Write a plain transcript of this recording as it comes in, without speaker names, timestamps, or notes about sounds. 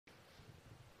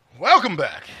Welcome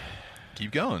back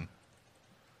Keep going.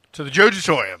 to the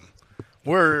Jojatorium,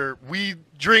 where we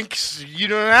drinks. You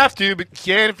don't have to, but you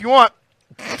can if you want.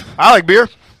 I like beer.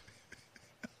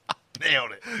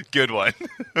 Nailed it. Good one.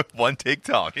 One take,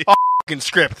 Tommy. Fucking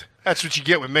script. That's what you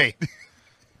get with me.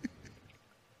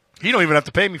 You don't even have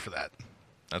to pay me for that.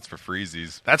 That's for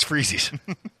freezies. That's freezies.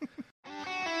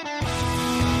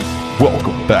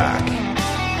 Welcome back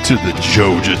to the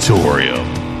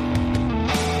Jojatorium.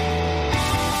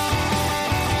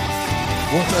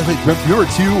 Well, I think remember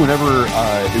too. Whenever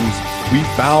we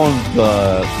found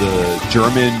the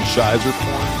German Scheiser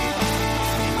porn.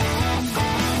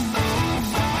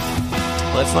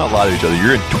 Let's not lie to each other.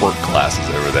 You're in twerk classes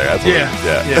over there. That's what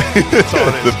yeah. That's all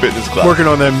it is. The fitness class. Working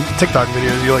on them TikTok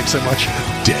videos you like so much.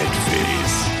 Dead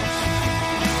face.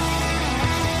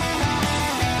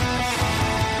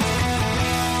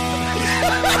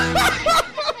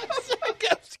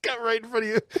 Got right in front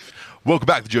of you. Welcome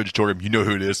back to the Jojatorium. You know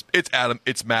who it is. It's Adam.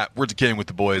 It's Matt. We're decaying with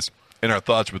the boys. And our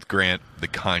thoughts with Grant, the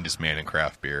kindest man in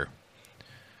craft beer.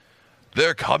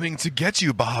 They're coming to get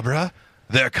you, Barbara.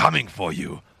 They're coming for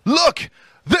you. Look!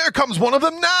 There comes one of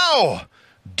them now!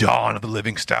 Dawn of the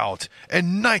Living Stout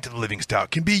and Night of the Living Stout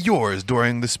can be yours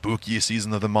during the spookiest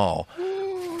season of them all.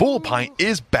 Full Pint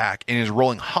is back and is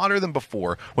rolling hotter than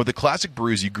before with the classic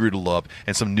brews you grew to love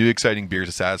and some new exciting beers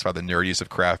to satisfy the nerdiest of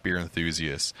craft beer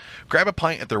enthusiasts. Grab a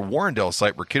pint at their Warrendale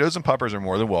site where kiddos and puppers are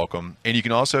more than welcome, and you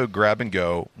can also grab and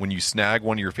go when you snag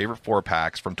one of your favorite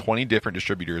 4-packs from 20 different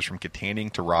distributors from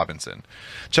Katanning to Robinson.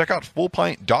 Check out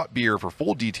fullpint.beer for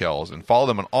full details and follow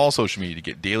them on all social media to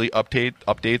get daily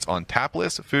updates on tap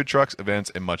lists, food trucks,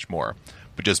 events, and much more.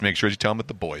 But just make sure you tell them that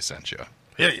the boys sent you.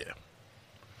 Yeah.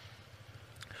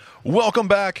 Welcome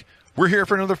back. We're here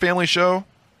for another family show,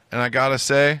 and I gotta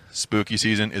say, spooky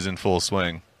season is in full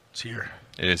swing. It's here.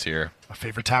 It is here. My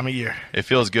favorite time of year. It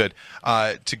feels good.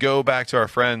 To go back to our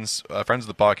friends of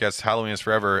the podcast, Halloween is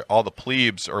forever. All the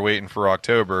plebes are waiting for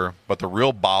October, but the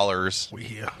real ballers, We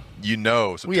here.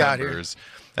 September's. We out here.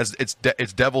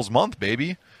 It's Devil's Month,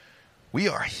 baby. We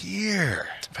are here.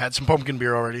 I've had some pumpkin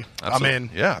beer already. Absolutely. I'm in.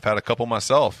 Yeah, I've had a couple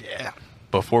myself. Yeah.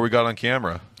 Before we got on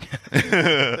camera.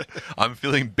 I'm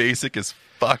feeling basic as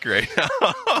fuck right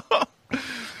now.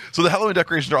 So the Halloween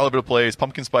decorations are all over the place.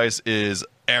 Pumpkin spice is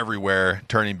everywhere,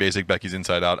 turning Basic Becky's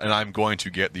inside out. And I'm going to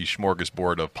get the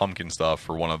smorgasbord of pumpkin stuff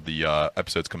for one of the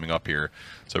episodes coming up here.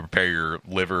 So prepare your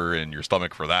liver and your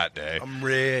stomach for that day. I'm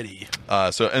ready.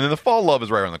 And then the fall love is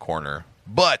right around the corner.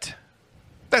 But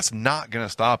that's not going to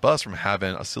stop us from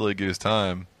having a silly goose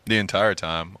time the entire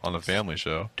time on the family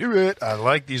show. Do it. I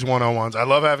like these one-on-ones. I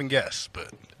love having guests,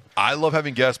 but I love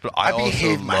having guests, but I also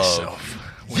behave love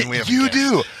myself when we have you guests.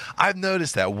 do. I've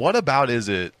noticed that. What about is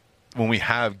it when we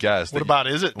have guests? What about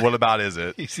is it? What about is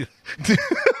it? the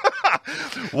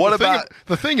What about?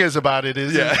 thing is about it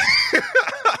is Yeah.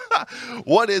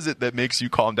 What is it that makes you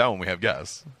calm down when we have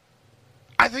guests?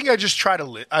 I think I just try to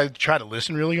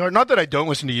listen really hard. Not that I don't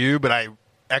listen to you, but I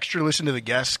extra listen to the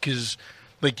guests because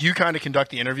like you kind of conduct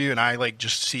the interview, and I like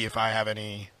just see if I have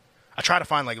any. I try to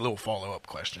find like little follow-up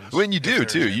questions. When you if do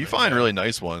there's too, any, you find yeah. really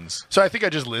nice ones. So I think I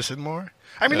just listen more.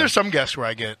 I mean, there's some guests where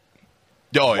I get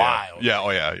Oh wild. yeah,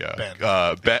 oh yeah.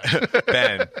 Ben.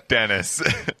 Ben, Dennis,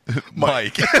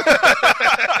 Mike.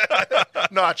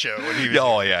 Nacho when he was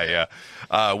Oh yeah.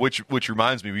 Which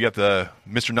reminds me, we got the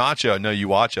Mr. Nacho. I know you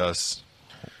watch us.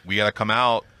 We got to come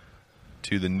out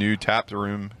to the new tap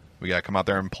room. We got to come out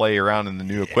there and play around in the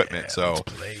new equipment. So let's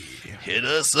play. hit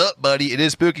us up, buddy. It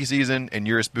is spooky season, and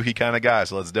you're a spooky kind of guy,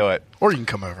 so let's do it. Or you can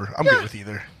come over. I'm good with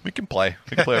either. We can play.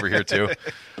 We can play over here too.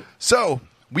 So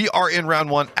we are in round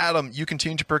one. Adam, you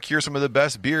continue to procure some of the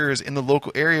best beers in the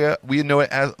local area. We know it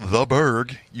as the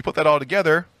Berg. You put that all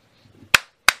together.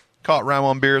 Call it round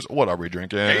one beers. What are we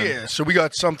drinking? Yeah, so we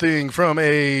got something from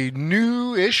a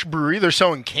new-ish brewery. They're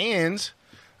selling cans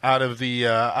out of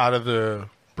the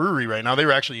brewery right now. They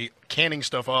were actually canning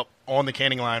stuff up on the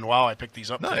canning line while I picked these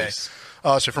up Nice.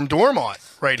 today. So from Dormont,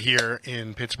 right here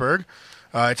in Pittsburgh,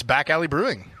 it's Back Alley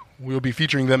Brewing. We'll be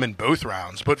featuring them in both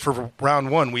rounds. But for round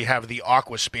one, we have the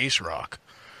Aqua Space Rock,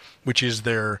 which is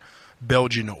their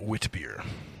Belgian wit beer.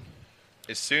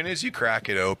 As soon as you crack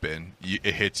it open,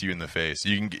 it hits you in the face.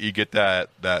 You get that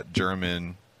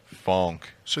German funk.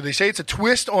 So they say it's a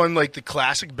twist on like the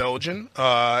classic Belgian.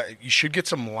 You should get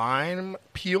some lime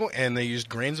peel, and they used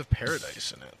grains of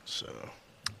paradise in it. So,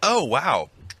 Oh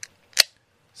wow!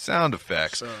 Sound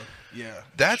effects. Yeah,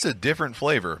 That's a different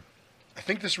flavor. I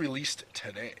think this released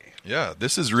today, Yeah,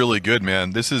 this is really good,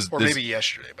 man. This is or maybe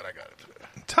yesterday, but I got it today.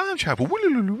 time travel.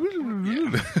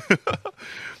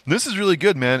 This is really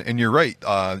good, man. And you're right.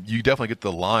 You definitely get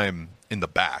the lime in the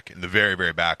back, in the very,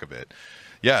 very back of it.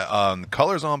 Yeah, the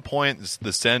color's on point.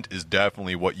 The scent is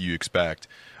definitely what you expect.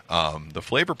 The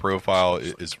flavor profile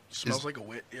smells like a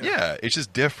wit. Yeah, it's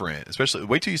just different. Especially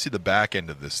wait till you see the back end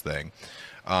of this thing.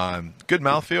 Good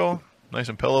mouthfeel, nice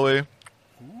and pillowy.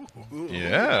 Ooh.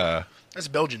 Yeah, That's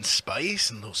Belgian spice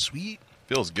and a little sweet.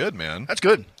 feels good, man. That's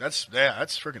good. That's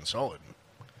freaking solid.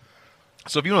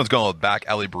 So if you want to go with Back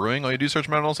Alley Brewing, all you do is search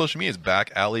them out on all social media. It's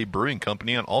Back Alley Brewing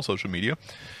Company on all social media.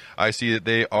 I see that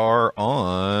they are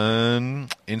on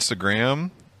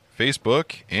Instagram,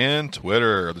 Facebook, and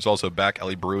Twitter. There's also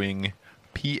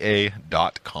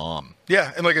backalleybrewingpa.com.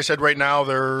 Yeah, and like I said, right now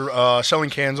they're selling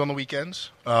cans on the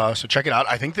weekends. So check it out.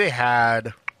 I think they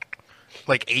had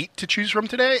like 8 to choose from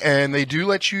today, and they do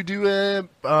let you do a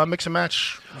mix and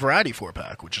match variety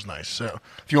 4-pack, which is nice. So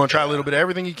if you want to try a little bit of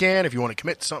everything, you can. If you want to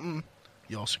commit to something,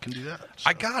 you also can do that. So.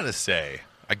 I gotta say,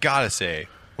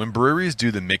 when breweries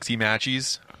do the mixy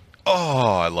matchies,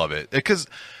 oh, I love it. Because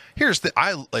here's the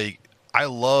I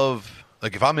love,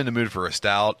 like, if I'm in the mood for a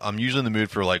stout, I'm usually in the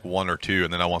mood for like 1 or 2,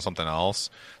 and then I want something else.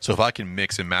 So if I can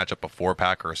mix and match up a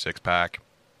 4-pack or a 6-pack,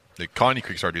 the Connie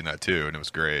Creek started doing that too, and it was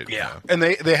great. Yeah. And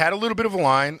they had a little bit of a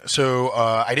line, so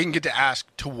I didn't get to ask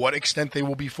to what extent they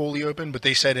will be fully open, but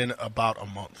they said in about a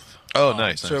month. Oh,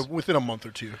 nice. So within a month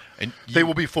or 2, And they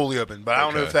will be fully open. But I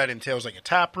don't know Okay. if that entails like a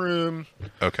tap room,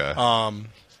 Okay.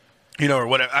 or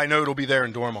whatever. I know it'll be there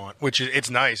in Dormont, which it's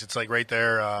nice. It's like right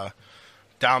there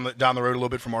down the road a little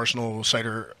bit from Arsenal.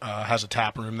 Cider has a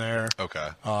tap room there. Okay.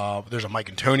 There's a Mike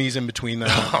and Tony's in between them.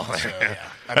 So, yeah.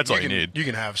 That's all you need. You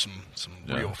can have some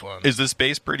real fun. Is the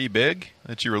space pretty big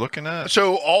that you were looking at?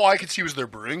 So all I could see was their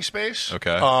brewing space.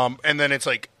 Okay. And then it's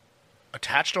like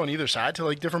attached on either side to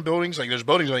like different buildings. Like there's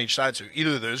buildings on each side, so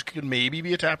either of those could maybe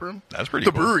be a tap room. That's pretty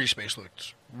The cool. brewery space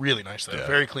looked really nice though. Yeah.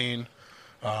 Very clean.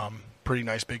 Pretty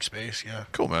nice big space. Yeah.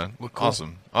 Cool, man. Look cool.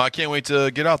 Awesome. I can't wait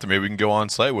to get out there. Maybe we can go on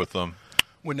site with them.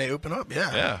 When they open up,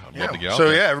 yeah. Yeah, I'd love to get out So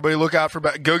there. yeah, everybody look out for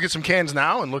go get some cans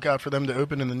now and look out for them to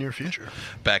open in the near future.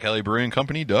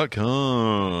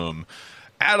 BackAlleyBrewingCompany.com.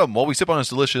 Adam, while we sip on this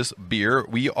delicious beer,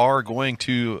 we are going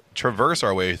to traverse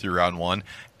our way through round 1.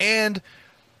 And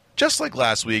just like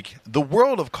last week, the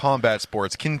world of combat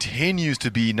sports continues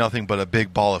to be nothing but a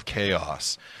big ball of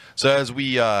chaos. So as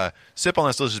we sip on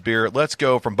this delicious beer, let's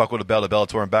go from Buckle to Bell to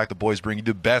Bellator and back. The boys bring you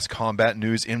the best combat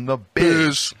news in the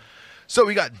biz. So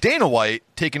we got Dana White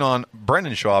taking on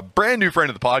Brendan Schaub, brand new friend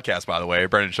of the podcast, by the way,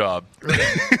 Brendan Schaub.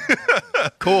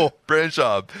 Cool. Brendan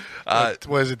Schaub.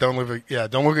 What is it? Don't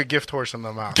look a gift horse in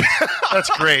the mouth. That's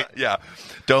great. Yeah,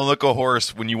 don't look a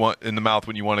horse when you want in the mouth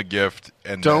when you want a gift,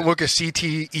 and Don't look a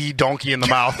CTE donkey in the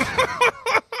mouth.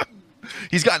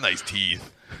 He's got nice teeth.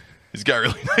 He's got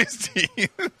really nice teeth.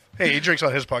 Hey, he drinks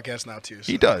on his podcast now too.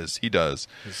 So He does.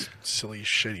 his silly,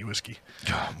 shitty whiskey.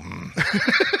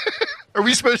 Are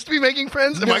we supposed to be making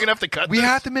friends? Am I gonna have to cut? We this?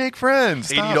 have to make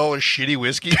friends. $80 shitty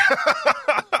whiskey.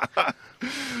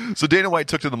 So Dana White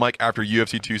took to the mic after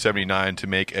UFC 279 to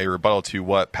make a rebuttal to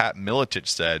what Pat Miletich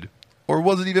said, or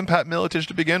was it even Pat Miletich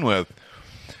to begin with?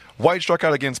 White struck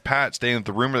out against Pat, stating that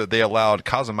the rumor that they allowed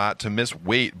Kazamat to miss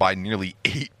weight by nearly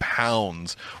 8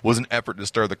 pounds was an effort to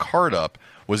stir the card up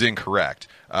was incorrect.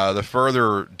 The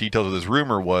further details of this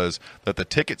rumor was that the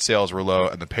ticket sales were low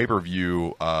and the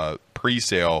pay-per-view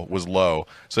pre-sale was low,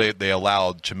 so they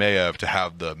allowed Chimaev to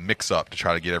have the mix-up to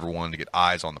try to get everyone to get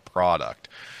eyes on the product.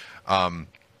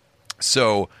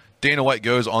 So Dana White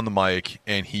goes on the mic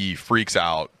and he freaks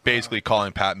out, basically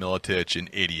calling Pat Miletich an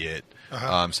idiot.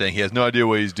 Saying he has no idea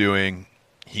what he's doing.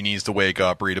 He needs to wake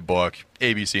up, read a book,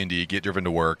 A, B, C, and D, get driven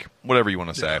to work, whatever you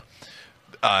want to say.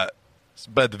 But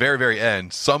at the very, very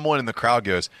end, someone in the crowd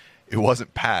goes, "It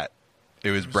wasn't Pat.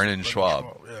 It was Brendan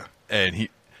Schwab." Yeah. And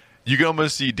you can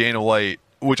almost see Dana White,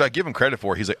 which I give him credit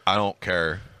for. He's like, "I don't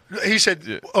care." He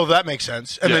said, "Oh, that makes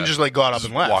sense," and then Yeah. just like got up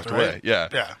and left. Walked right? away. Yeah.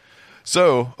 Yeah.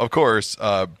 So, of course,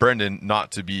 Brendan,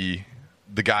 not to be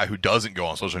the guy who doesn't go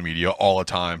on social media all the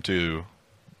time to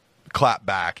clap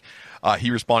back,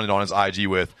 he responded on his IG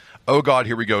with, "Oh God,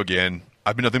 here we go again.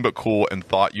 I've been nothing but cool and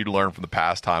thought you'd learn from the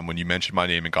past time when you mentioned my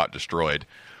name and got destroyed."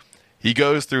 He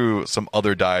goes through some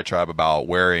other diatribe about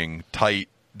wearing tight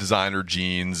designer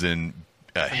jeans and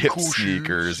hip cool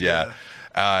sneakers. shoes,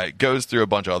 Yeah. Goes through a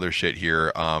bunch of other shit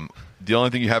here. The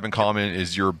only thing you have in common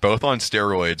is you're both on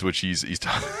steroids, which he's he's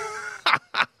talking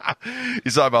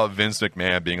about Vince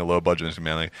McMahon being a low budget Vince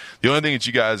McMahon. Like, the only thing that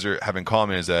you guys have in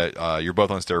common is that you're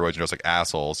both on steroids and just like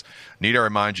assholes. Need I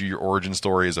remind you, your origin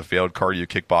story is a failed cardio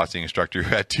kickboxing instructor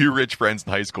who had 2 rich friends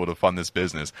in high school to fund this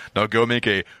business. Now go make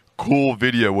a cool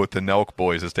video with the Nelk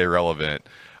Boys to stay relevant.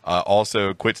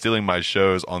 Also, quit stealing my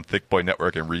shows on Thick Boy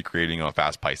Network and recreating on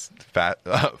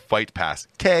Fight Pass.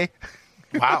 K.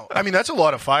 Wow. I mean, that's a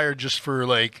lot of fire just for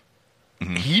like.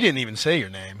 He didn't even say your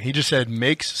name. He just said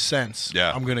makes sense.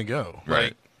 Yeah. I'm gonna go. Right.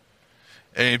 Like,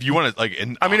 And if you want to, like,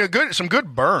 and I mean, some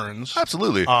good burns.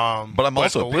 absolutely. But I'm but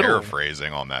also a little-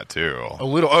 paraphrasing on that too. A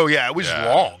little. Oh yeah, it was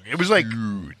Yeah. long. It was like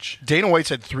Huge. Dana White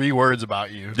said 3 words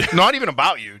about you. Not even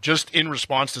about you, just in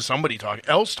response to somebody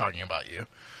else talking about you.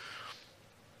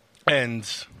 And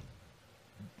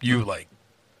you like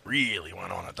really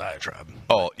went on a diatribe.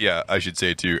 Oh yeah, I should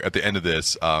say too. At the end of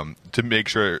this, to make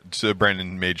sure, so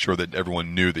Brandon made sure that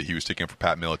everyone knew that he was sticking for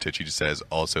Pat Miletich. He just says,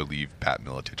 also leave Pat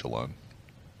Miletich alone.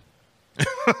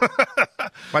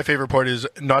 My favorite part is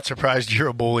not surprised you're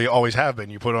a bully. Always have been.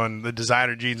 You put on the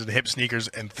designer jeans and hip sneakers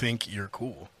and think you're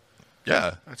cool.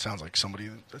 Yeah, That sounds like somebody.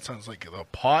 That sounds like the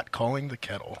pot calling the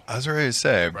kettle. I was ready to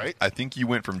say. Right? I think you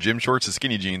went from gym shorts to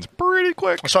skinny jeans pretty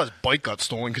quick. I saw his bike got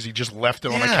stolen because he just left it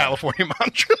on a Yeah. California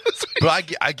mountain trail.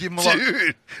 But I give him a lot.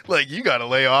 Dude, like you got to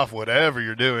lay off whatever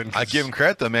you're doing. I give him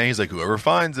credit though, man. He's like, whoever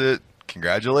finds it,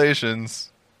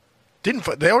 congratulations.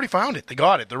 They already found it. They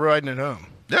got it. They're riding it home.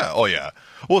 Yeah. Oh yeah.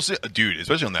 Well, see, dude,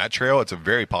 especially on that trail, it's a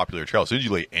very popular trail. As soon as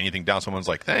you lay anything down, someone's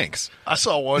like, thanks. I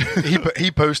saw one.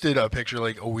 He posted a picture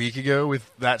like a week ago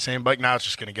with that same bike. Now it's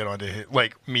just going to get onto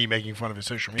like me making fun of his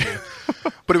social media.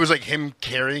 But it was like him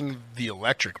carrying the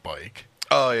electric bike.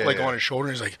 Oh yeah. Like yeah. on his shoulder.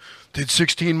 He's like, did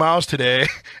 16 miles today.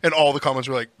 And all the comments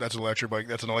were like, that's an electric bike.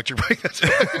 That's an electric bike. That's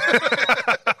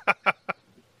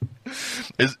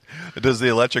Does the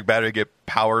electric battery get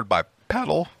powered by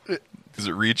pedal? Does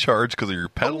it recharge because of your a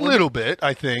pedal? little bit,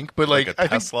 I think. But like, Like a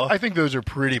Tesla? I think those are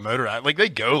pretty motorized. Like they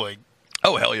go like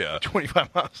Oh hell yeah!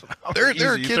 25 miles an hour. There are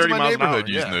Easy, kids 30 in my miles an hour, neighborhood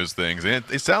using yeah. those things, and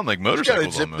they sound like There's a guy that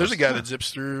motorcycles. Almost. There's a guy that zips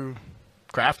through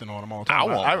Crafton on them all the time. I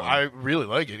want one. I really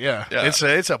like it. Yeah, Yeah.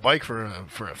 It's a bike for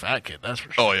a fat kid. That's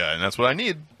for sure. Oh yeah, and that's what I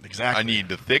need. Exactly. I need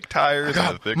the thick tires.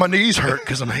 and the thick. My knees hurt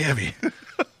because I'm heavy,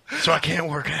 so I can't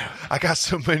work out. I got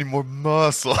so many more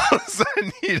muscles.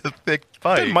 I need a thick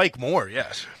bike. Then Mike Moore,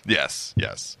 yes. Yes,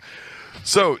 yes.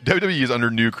 So WWE is under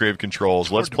new creative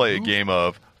controls. Let's hard to play a move. game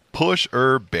of push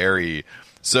or bury.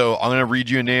 So I'm going to read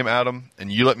you a name, Adam,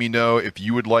 and you let me know if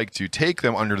you would like to take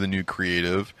them under the new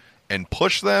creative and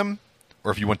push them,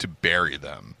 or if you want to bury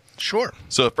them. Sure.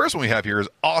 So the first one we have here is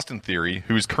Austin Theory,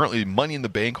 who is currently Money in the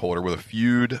Bank holder with a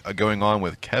feud going on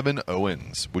with Kevin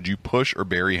Owens. Would you push or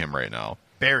bury him right now?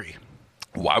 Barry.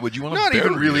 Why would you want to Not bury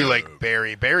even really him? like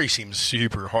Barry. Barry seems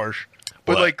super harsh,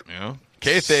 but What? like You know?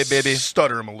 Kayfabe, baby.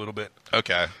 stutter him a little bit.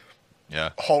 Okay.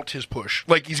 Yeah. Halt his push.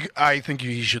 Like I think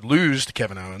he should lose to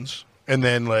Kevin Owens, and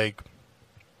then like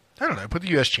I don't know, put the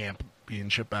U.S.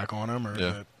 championship back on him, or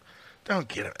Yeah. don't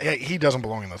get it. Yeah, he doesn't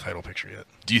belong in the title picture yet.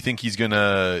 Do you think he's going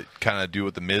to kind of do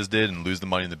what The Miz did and lose the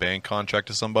Money in the Bank contract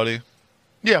to somebody?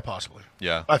 Yeah, possibly.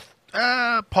 Yeah.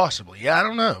 Possibly. Yeah, I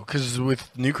don't know because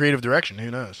with new creative direction,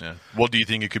 who knows? Yeah. Well, do you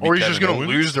think it could be Or he's Kevin just going to Owens?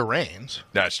 lose the reins.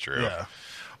 That's true. Yeah.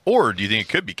 Or do you think it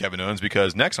could be Kevin Owens?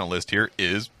 Because next on the list here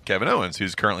is Kevin Owens,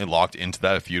 who's currently locked into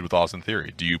that feud with Austin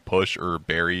Theory. Do you push or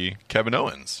bury Kevin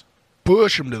Owens?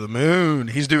 Push him to the moon.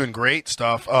 He's doing great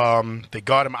stuff. They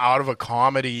got him out of a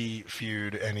comedy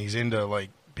feud, and he's into like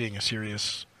being a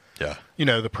serious, Yeah.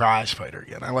 the prize fighter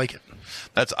again. I like it.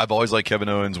 I've always liked Kevin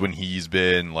Owens when he's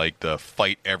been like the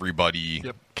fight everybody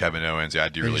Yep. Kevin Owens. Yeah, I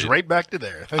do really He's right back to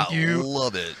there. Thank I you,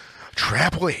 love it.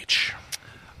 Triple H.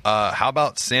 How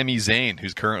about Sami Zayn,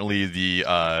 who's currently the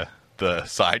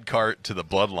sidecar to the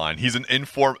Bloodline? He's an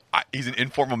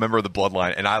informal member of the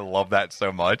Bloodline, and I love that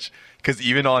so much because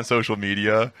even on social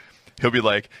media, he'll be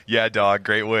like, "Yeah, dog,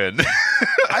 great win."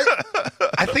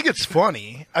 I think it's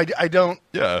funny. I don't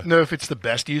Yeah. know if it's the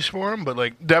best use for him, but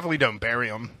like definitely don't bury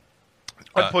him.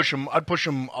 I'd push him. I'd push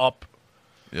him up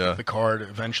Yeah. the card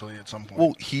eventually at some point.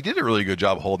 Well, he did a really good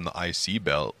job holding the IC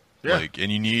belt. Yeah.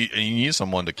 And you need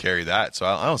someone to carry that. So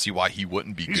I don't see why he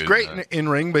wouldn't be he's good. great in that. in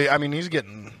ring, but I mean, he's Yeah.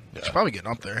 probably getting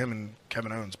up there. Him and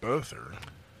Kevin Owens both are.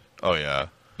 Oh yeah,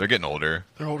 they're getting older.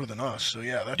 They're older than us, so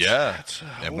yeah. That's, Yeah. that's,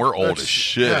 And we're old that's- as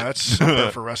shit. Yeah, that's something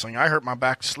for wrestling. I hurt my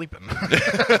back sleeping.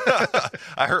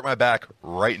 I hurt my back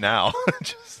right now.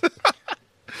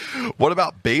 What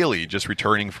about Bailey just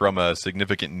returning from a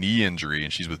significant knee injury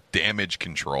and she's with damage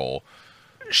control?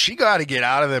 She got to get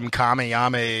out of them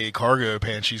Kameyame cargo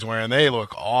pants she's wearing. They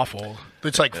look awful.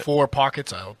 It's like 4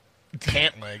 pockets out.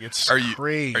 Pant leg. It's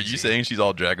crazy. Are you saying she's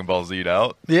all Dragon Ball Z'd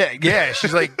out? Yeah.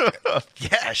 She's like,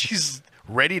 she's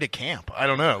ready to camp. I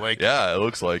don't know. Like, Yeah, it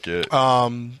looks like it. but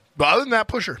other than that,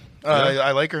 push her.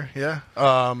 I like her. Yeah.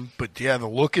 But yeah, the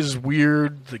look is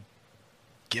weird. The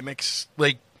gimmicks,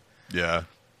 like yeah.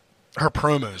 her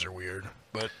promos are weird.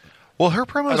 But Well, her I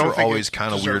promos don't were think always it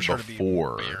kind of weird deserves her to be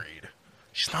before. buried.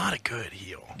 She's not a good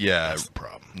heel. Yeah. That's the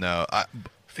problem. No,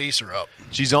 Face her up.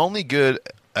 She's only good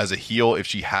as a heel if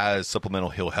she has supplemental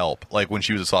heel help. Like when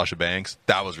she was with Sasha Banks,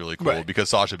 that was really cool Right. because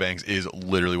Sasha Banks is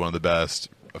literally one of the best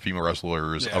female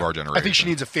wrestlers of our generation. I think she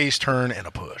needs a face turn and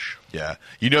a push. Yeah,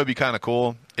 it'd be kind of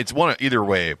cool. It's one either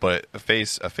way, but a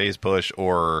face push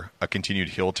or a continued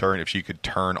heel turn. If she could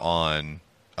turn on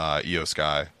Io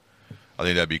Sky, I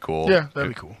think that'd be cool. Yeah, that'd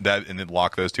be cool. That and then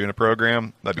lock those two in a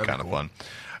program. That'd be kind of cool. fun.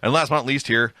 And last but not least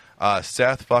here,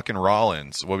 Seth fucking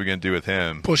Rollins. What are we gonna do with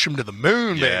him? Push him to the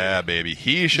moon, baby. Yeah, baby.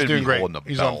 He He's should doing be great. holding the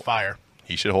He's belt. on fire.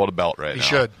 He should hold a belt right He now.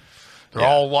 should. They're Yeah.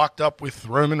 all locked up with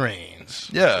Roman Reigns.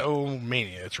 Yeah. So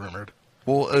Mania, it's rumored.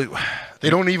 Well, They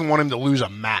don't even want him to lose a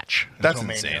match. that's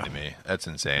until insane Mania. to me. That's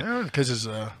insane. Because his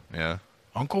Yeah.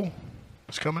 uncle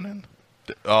is coming in.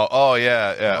 Oh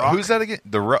yeah. Rock? Who's that again?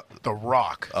 The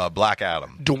Rock. Black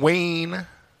Adam. Dwayne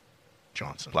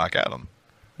Johnson. Black Adam.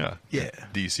 Yeah. Yeah.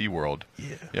 DC world.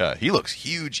 Yeah. Yeah. He looks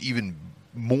huge, even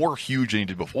more huge than he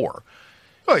did before.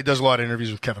 Oh, he does a lot of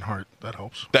interviews with Kevin Hart. That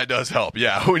helps. That does help.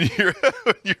 Yeah. When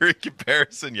you're in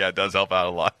comparison, yeah, it does help out a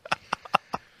lot.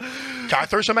 Can I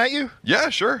throw some at you? Yeah,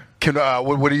 sure. Can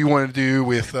what do you want to do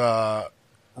with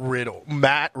Riddle?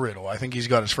 Matt Riddle. I think he's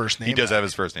got his first name. He does back. have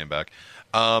his first name back.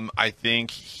 I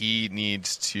think he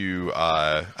needs to.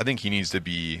 I think he needs to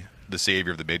be the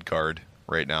savior of the mid card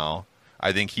right now.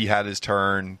 I think he had his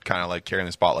turn, kind of like carrying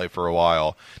the spotlight for a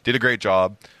while. Did a great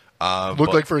job. Looked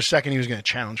but- like for a second he was going to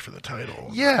challenge for the title.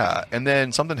 Yeah, and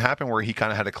then something happened where he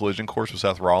kind of had a collision course with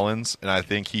Seth Rollins, and I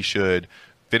think he should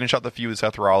finish out the feud with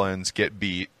Seth Rollins, get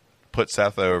beat, put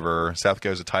Seth over. Seth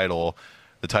goes the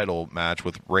title match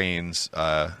with Reigns,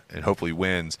 and hopefully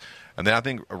wins. And then I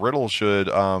think Riddle should,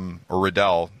 or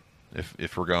Riddell,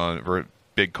 if we're going for a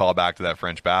big callback to that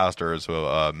French bastard,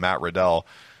 so Matt Riddell.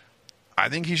 I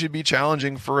think he should be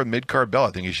challenging for a mid-card belt.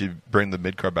 I think he should bring the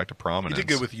mid-card back to He prominence. did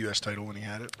good with the U.S. title when he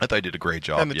had it. I thought he did a great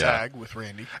job. And the yeah. tag with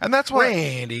Randy. And that's why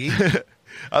Randy.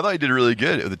 I thought he did really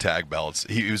good with the tag belts.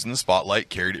 He was in the spotlight,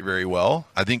 carried it very well.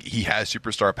 I think he has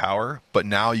superstar power, but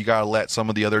now you got to let some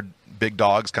of the other big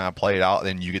dogs kind of play it out,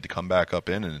 then you get to come back up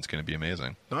in, and it's going to be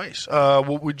amazing. Nice.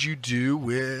 What would you do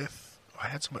with... I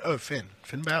had somebody... Oh, Finn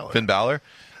Balor. Finn Balor,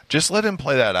 just let him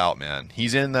play that out, man.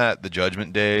 He's in the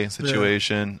Judgment Day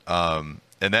situation, and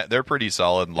that they're pretty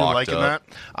solid and locked liking up.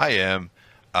 that? I am.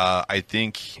 I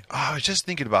think I was just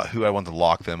thinking about who I want to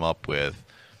lock them up with.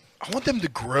 I want them to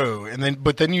grow,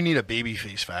 but then you need a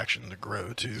babyface faction to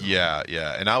grow too. Yeah,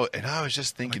 and I was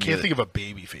just I thinking. can't think of a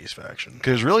babyface faction, because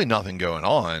there's really nothing going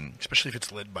on. especially if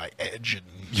it's led by Edge and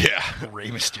Yeah. Rey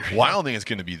Mysterio. Well, I don't think it's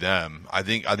going to be them. I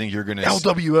think you're going to.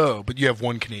 LWO, but you have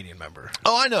one Canadian member.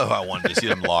 Oh, I know who I wanted to see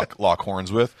them lock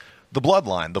horns with. The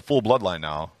Bloodline, the full Bloodline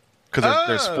now, because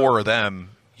there's 4 of them,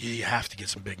 You have to get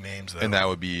some big names, though. and that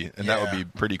would be Yeah.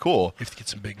 pretty cool. You have to get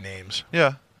some big names.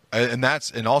 Yeah, and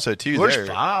also too. There's there,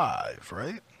 5,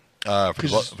 right? for the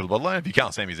 'Cause- Bloodline, if you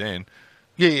count Sami Zayn.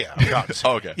 Yeah. I'm counting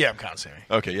Sammy. Oh, okay. Yeah, I'm counting Sammy.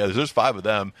 Okay, yeah, there's 5 of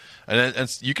them, and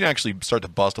you can actually start to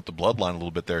bust up the Bloodline a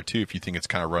little bit there too if you think it's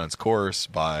kind of run its course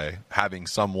by having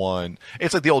someone.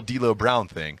 It's like the old D'Lo Brown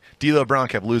thing. D'Lo Brown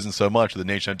kept losing so much with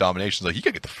the Nation of Domination. Like, you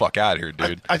gotta get the fuck out of here,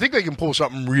 dude. I think they can pull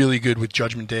something really good with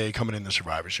Judgment Day coming in the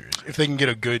Survivor Series. If they can get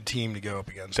a good team to go up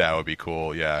against. That would be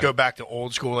cool. Yeah, Go back to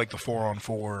old school, like the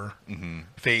 4-on-4, Mm-hmm.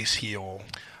 face heel.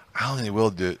 I don't think they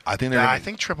will do it. I think they're. Nah, gonna, I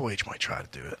think Triple H might try to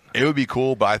do it. it would be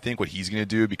cool, but I think what he's going to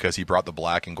do, because he brought the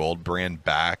black and gold brand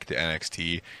back to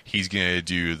NXT, he's going to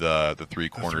do the 3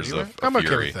 corners three-way? of I'm okay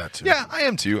Fury. with that, too. Yeah, I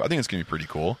am too. I think it's going to be pretty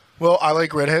cool. Well, I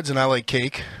like redheads and I like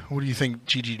cake. What do you think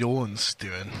Gigi Dolan's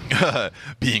doing?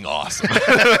 Being awesome.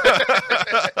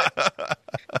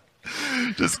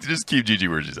 just keep Gigi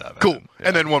where she's at. Man. Cool. Yeah.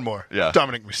 And then one more. Yeah.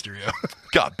 Dominic Mysterio.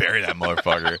 God, bury that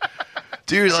motherfucker,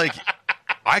 dude. Like,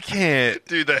 I can't.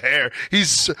 Dude, the hair.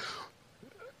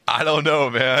 I don't know,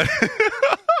 man.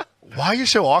 Why are you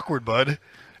so awkward, bud?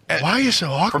 Why are you so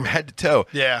awkward? From head to toe.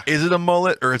 Yeah. Is it a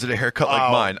mullet or is it a haircut like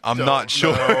Oh, mine? I'm don't not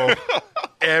sure. know.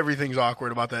 Everything's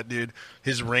awkward about that dude.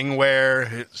 His ring wear,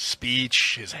 his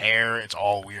speech, his hair, it's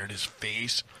all weird. His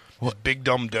face, his big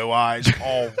dumb doe eyes,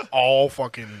 all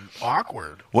fucking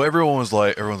awkward. Well, everyone's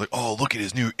like, oh, look at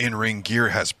his new in-ring gear.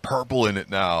 It has purple in it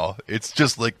now. It's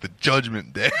just like the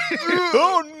Judgment Day.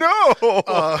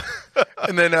 Oh, no.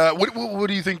 And then, what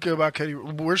do you think about Cody?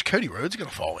 Where's Cody Rhodes going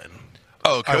to fall in?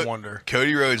 I wonder.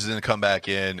 Cody Rhodes is going to come back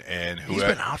in, and He's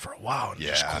been out for a while and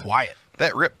just Yeah. quiet.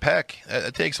 that Rip Peck,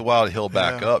 it takes a while to heal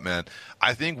back Yeah. up, man.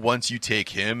 I think once you take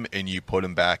him and you put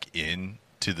him back in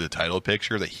to the title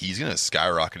picture, that he's going to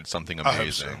skyrocket something I hope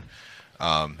amazing.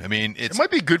 I mean, It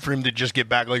might be good for him to just get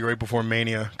back like right before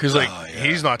Mania because like Oh, yeah.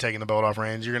 he's not taking the belt off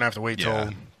Reigns. You're gonna have to wait Yeah.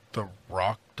 till The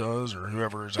Rock does or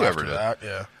whoever is Whoever after does. that.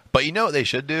 Yeah. But you know what they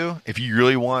should do? If you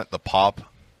really want the pop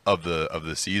of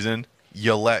the season,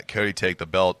 you let Cody take the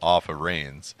belt off of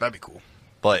Reigns. That'd be cool.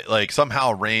 But like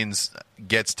somehow Reigns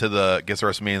gets to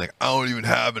WrestleMania like, I don't even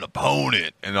have an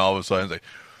opponent, and all of a sudden it's like,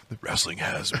 the wrestling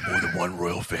has more than one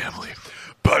royal family.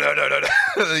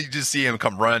 You just see him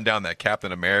come running down that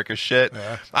Captain America shit.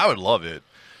 Yeah. I would love it.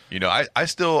 You know, I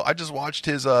just watched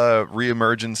his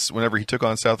reemergence whenever he took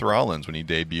on Seth Rollins when he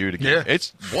debuted again. Yeah.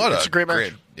 It's a great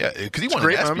match. Yeah, because he It's a won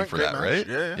great an ESPY moment, for great that, match.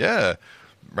 right? Yeah.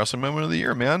 Wrestling Moment of the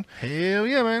Year, man. Hell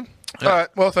yeah, man. Yeah. All right.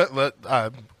 Well,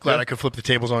 I'm glad I could flip the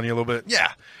tables on you a little bit.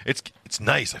 Yeah, it's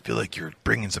nice. I feel like you're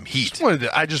bringing some heat.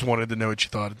 I just wanted to know what you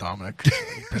thought of Dominic. He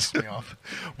pissed me off.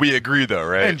 We agree, though,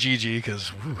 right? And Gigi,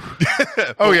 because...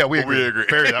 oh, yeah, we agree.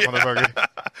 Bury that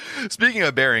motherfucker. Speaking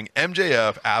of burying,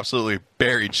 MJF absolutely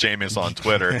buried Sheamus on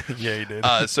Twitter. Yeah, he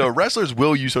did. So wrestlers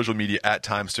will use social media at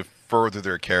times to further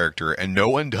their character, and no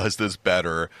one does this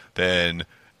better than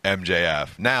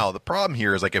MJF. Now, the problem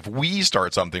here is, like, if we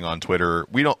start something on Twitter,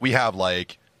 we have,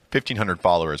 like, 1,500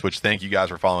 followers, which thank you guys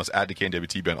for following us at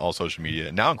DKNWTB on all social media,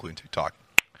 and now including TikTok.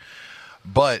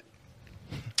 But...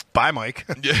 Bye, Mike.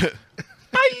 Yeah.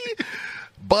 Bye.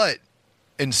 But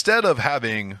instead of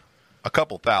having a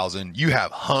couple thousand, you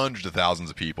have hundreds of thousands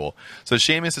of people. So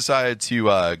Sheamus decided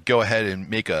to go ahead and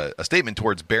make a statement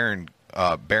towards Baron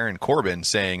Corbin,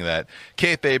 saying that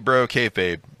kayfabe, bro,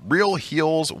 kayfabe, real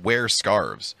heels wear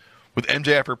scarves. With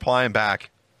MJF replying back,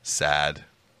 sad.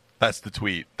 That's the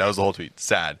tweet. That was the whole tweet.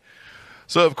 Sad.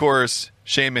 So, of course,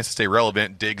 Sheamus, to stay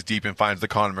relevant, digs deep and finds the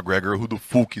Conor McGregor, who the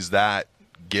fuck is that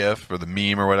gif or the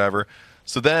meme or whatever.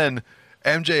 So then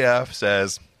MJF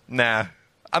says, nah,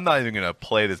 I'm not even going to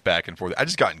play this back and forth. I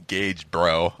just got engaged,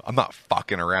 bro. I'm not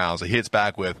fucking around. So he hits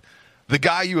back with, the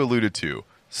guy you alluded to,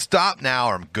 stop now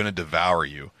or I'm going to devour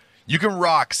you. You can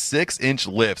rock 6-inch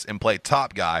lifts and play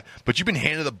top guy, but you've been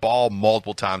handed the ball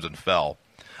multiple times and fell.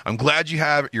 I'm glad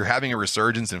you're having a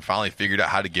resurgence and finally figured out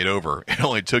how to get over. It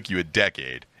only took you a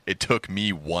decade. It took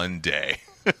me 1 day.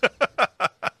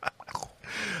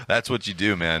 That's what you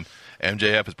do, man.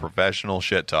 MJF is a professional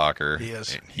shit talker. He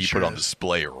is. And he Sure put on is.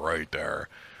 display right there.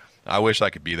 I wish I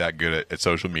could be that good at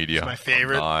social media. My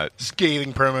favorite I'm not.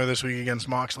 scathing promo this week against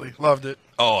Moxley. Loved it.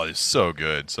 Oh, it's so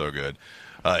good, so good.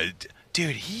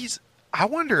 Dude, I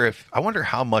wonder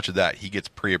how much of that he gets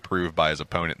pre-approved by his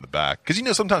opponent in the back. Because, you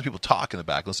know, sometimes people talk in the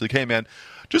back. Let's like, hey, man,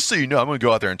 just so you know, I'm going to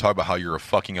go out there and talk about how you're a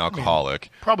fucking alcoholic.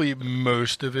 Probably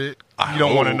most of it. I You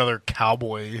don't want hope. another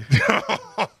cowboy.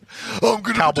 I'm going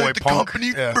to Cowboy protect the punk.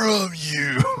 company Yeah. from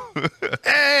you.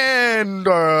 And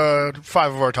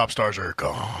 5 of our top stars are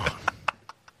gone.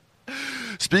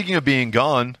 Speaking of being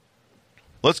gone,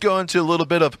 let's go into a little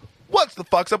bit of what's the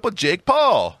fuck's up with Jake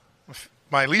Paul.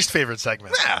 My least favorite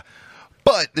segment. Yeah.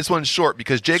 But this one's short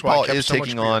because Jake That's why I Paul kept is so much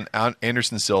taking beer. on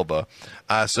Anderson Silva.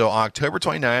 So on October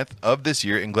 29th of this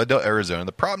year in Glendale, Arizona,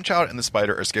 the Problem Child and the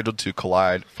Spider are scheduled to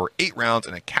collide for 8 rounds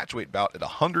in a catchweight bout at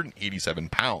 187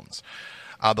 pounds.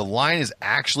 The line is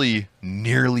actually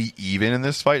nearly even in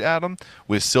this fight, Adam,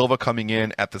 with Silva coming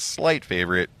in at the slight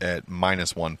favorite at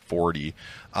minus 140.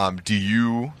 Do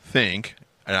you think,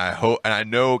 and I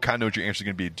know kind of know what your answer is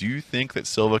going to be, do you think that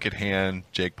Silva could hand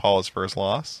Jake Paul his first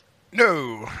loss?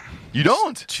 No. You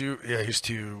don't?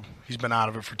 He's been out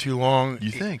of it for too long.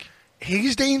 You think?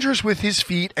 He's dangerous with his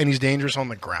feet and he's dangerous on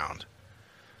the ground.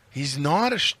 He's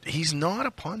not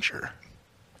a puncher.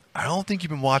 I don't think you've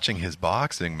been watching his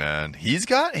boxing, man. He's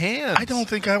got hands. I don't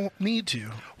think I need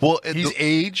to. Well, He's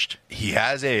aged. he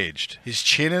has aged. His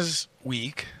chin is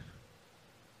weak.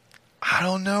 I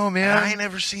don't know, And man. I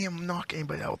never see him knock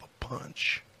anybody out with a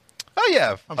punch. Oh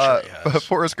yeah, I'm sure he has.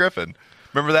 Forrest Griffin.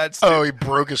 Remember that? Oh, he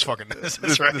broke his fucking nose.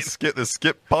 That's right. The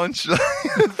skip punch.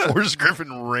 Forrest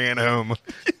Griffin ran home.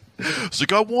 It's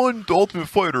like, I won the Ultimate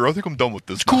Fighter. I think I'm done with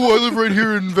this. Cool, I live right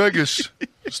here in Vegas.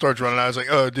 Starts running. I was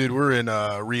like, oh, dude, we're in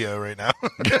Rio right now.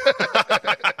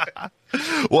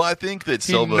 Well, I think that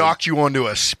He Silva knocked you onto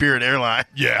a Spirit airline.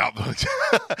 Yeah,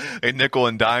 a nickel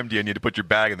and dimed you, and you had to put your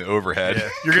bag in the overhead. Yeah,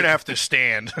 you're going to have to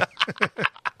stand.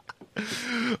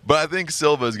 But I think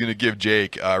Silva is going to give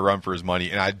Jake a run for his money,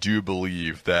 and I do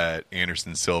believe that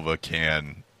Anderson Silva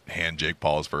can hand Jake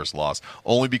Paul his first loss,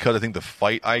 only because I think the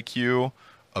fight IQ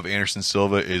of Anderson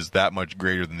Silva is that much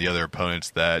greater than the other opponents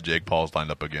that Jake Paul's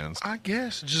lined up against. I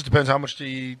guess. It just depends how much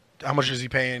is he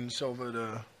paying Silva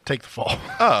to take the fall.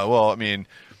 Oh, well, I mean,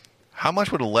 how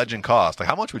much would a legend cost? Like,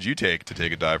 how much would you take to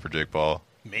take a dive for Jake Paul?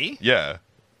 Me? Yeah.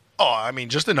 Oh, I mean,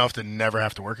 just enough to never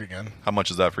have to work again. How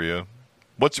much is that for you?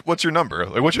 What's your number?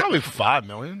 Like, what's your? Probably $5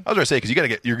 million. I was gonna say because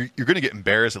you're going to get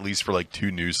embarrassed at least for like 2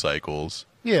 news cycles.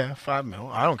 Yeah, $5 million.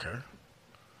 I don't care.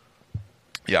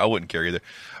 Yeah, I wouldn't care either.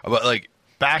 But like,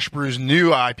 Bash Brew's new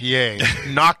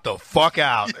IPA knocked the fuck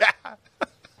out.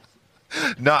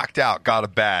 Knocked out, got a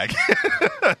bag.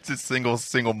 It's a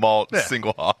single malt,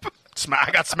 single hop.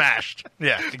 I got smashed.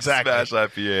 Yeah, exactly.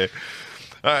 Smash IPA.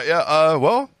 All right, yeah.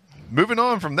 Well, moving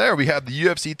on from there, we have the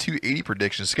UFC 280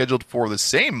 predictions scheduled for the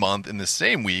same month in the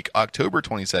same week, October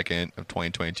 22nd of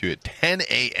 2022 at 10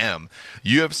 a.m.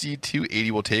 UFC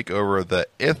 280 will take over the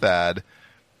Etihad.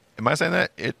 Am I saying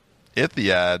that?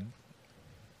 Etihad.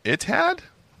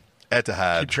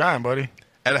 Keep trying, buddy.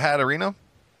 Etihad Arena.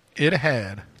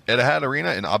 Etihad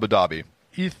Arena in Abu Dhabi.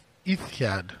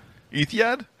 Etihad.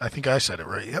 Etihad? I think I said it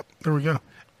right. Yep, there we go.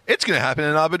 It's going to happen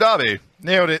in Abu Dhabi.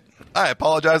 Nailed it. I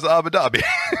apologize to Abu Dhabi.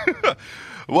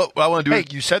 What I want to do Hey,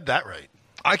 you said that right.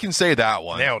 I can say that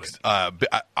one. Nailed it.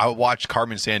 I watched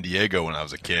Carmen Sandiego when I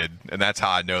was a kid, and that's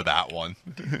how I know that one.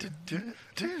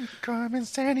 Carmen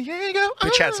Sandiego.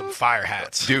 Bitch had some fire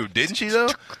hats. Dude, didn't she, though?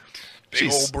 Big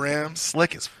She's old brim.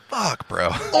 slick as fuck, bro.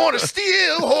 On a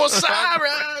steel horse I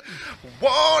ride.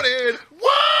 Wanted.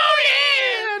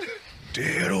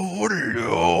 Dead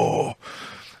order.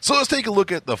 So let's take a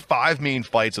look at the 5 main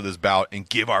fights of this bout and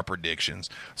give our predictions.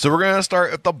 So we're going to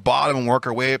start at the bottom and work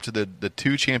our way up to the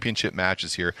 2 championship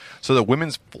matches here. So the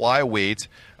women's flyweight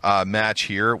match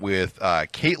here with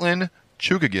Caitlin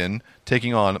Chukagian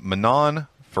taking on Manon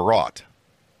Fiorot.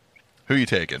 Who are you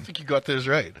taking? I think you got this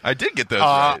right. I did get those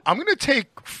right. I'm going to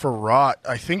take Fiorot.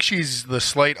 I think she's the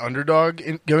slight underdog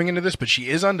going into this, but she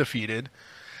is undefeated.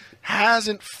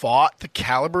 Hasn't fought the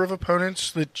caliber of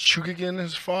opponents that Chukagian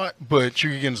has fought, but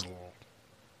Chukagian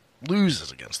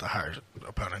loses against the higher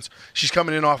opponents. She's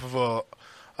coming in off of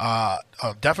a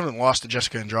definite loss to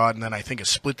Jessica Andrade, and then I think a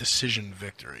split decision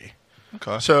victory.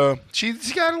 Okay. So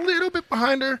she's got a little bit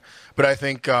behind her, but I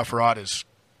think Fiorot is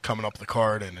coming up the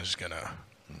card and is going to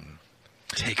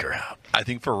take her out. I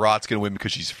think Fiorot's going to win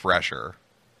because she's fresher.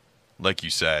 Like you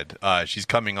said, she's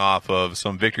coming off of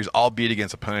some victories, albeit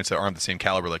against opponents that aren't the same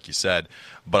caliber, like you said.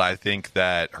 But I think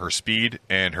that her speed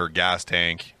and her gas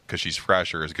tank, because she's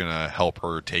fresher, is going to help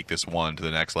her take this one to the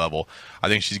next level. I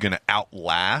think she's going to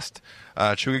outlast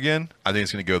Chukagian. I think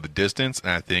it's going to go the distance,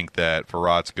 and I think that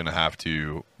Fiorot's going to have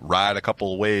to ride a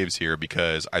couple of waves here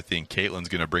because I think Caitlin's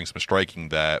going to bring some striking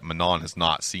that Manon has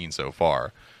not seen so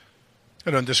far. I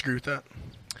don't disagree with that.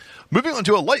 Moving on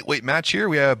to a lightweight match here,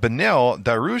 we have Beneil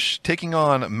Dariush taking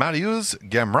on Marius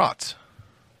Gamrot.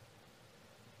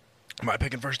 Am I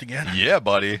picking first again? Yeah,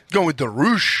 buddy. Going with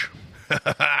Darush.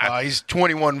 He's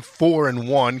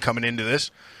 21-4-1 coming into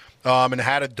this, and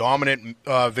had a dominant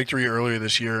victory earlier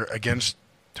this year against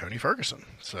Tony Ferguson.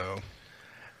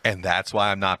 And that's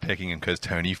why I'm not picking him, because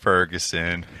Tony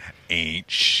Ferguson ain't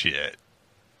shit.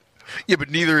 Yeah, but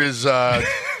neither is not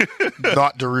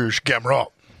Darush Gamrot.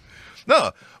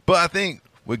 No, but I think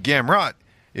with Gamrot,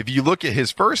 if you look at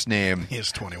his first name, He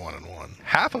is 21-1.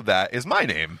 half of that is my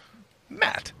name,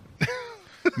 Matt.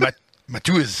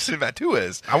 Matuiz.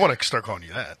 Matuiz. I want to start calling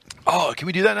you that. Oh, can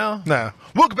we do that now? No.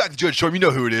 Welcome back to Judge Storm. You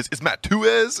know who it is. It's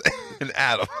Matuiz and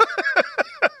Adam.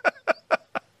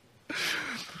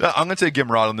 I'm going to take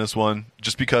Gamrot on this one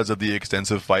just because of the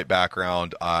extensive fight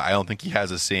background. I don't think he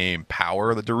has the same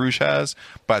power that Darush has,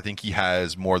 but I think he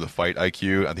has more of the fight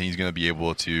IQ. I think he's going to be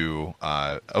able to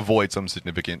avoid some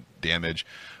significant damage.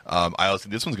 I also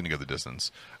think this one's going to go the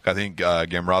distance. I think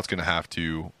Gamrot's going to have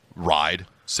to ride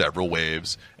several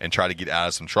waves and try to get out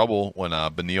of some trouble when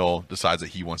Beneil decides that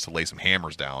he wants to lay some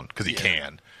hammers down, because he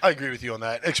can. I agree with you on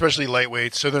that, especially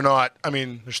lightweights. So they're not, I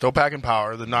mean, they're still packing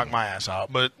power. They knock my ass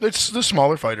out, but it's the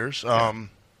smaller fighters. So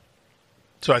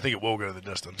I think it will go the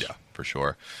distance. Yeah, for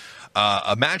sure.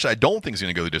 A match I don't think is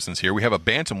going to go the distance here. We have a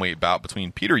bantamweight bout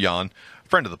between Peter Yan,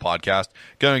 friend of the podcast,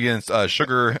 going against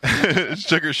Sugar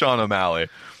Sean O'Malley.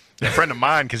 A friend of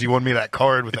mine, because he won me that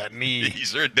card with that knee. He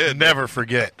sure did. Never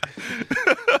forget.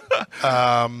 Who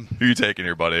are you taking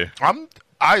here, buddy?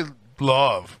 I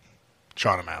love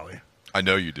Sean O'Malley. I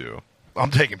know you do.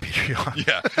 I'm taking Peter Yan.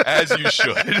 Yeah, as you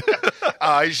should.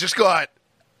 He's just got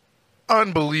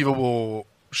unbelievable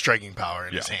striking power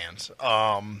in his hands.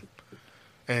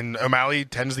 And O'Malley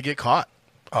tends to get caught.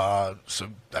 So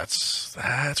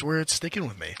that's where it's sticking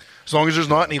with me. As long as there's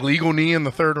not an illegal knee in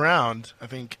the third round, I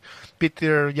think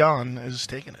Peter Yan is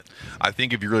taking it. I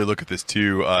think if you really look at this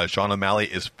too, Sean O'Malley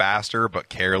is faster but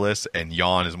careless, and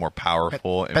Yan is more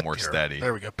powerful and more steady.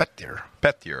 There we go.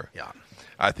 Petir. Yan.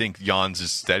 I think Jan's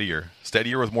is steadier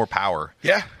with more power.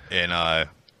 Yeah. And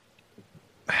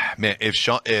man,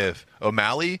 if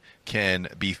O'Malley can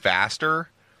be faster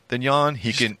than Yan,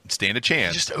 he can stand a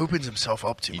chance. He just opens himself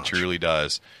up too much. He truly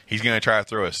does. He's going to try to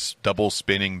throw a double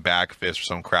spinning back fist or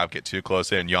some crowd get too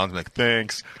close in. Jan's like,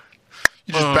 thanks.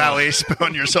 You just ballet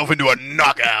spun yourself into a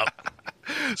knockout.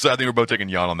 So I think we're both taking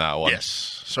Jan on that one. Yes,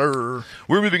 sir.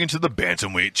 We're moving into the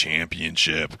Bantamweight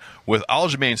Championship with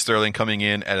Aljamain Sterling coming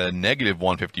in at a negative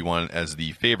 151 as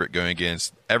the favorite, going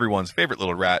against everyone's favorite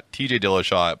little rat, TJ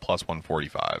Dillashaw, at plus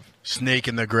 145. Snake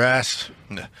in the grass.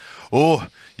 Oh,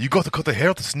 you got to cut the hair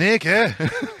of the snake, eh?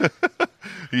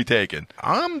 Who you taking?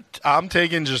 I'm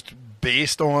taking, just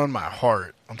based on my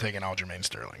heart, I'm taking Aljamain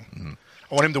Sterling. Mm-hmm.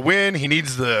 I want him to win. He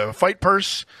needs the fight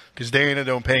purse because Dana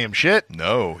don't pay him shit.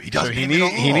 No, he So doesn't. he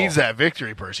needs that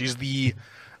victory purse. He's the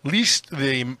least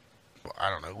paid,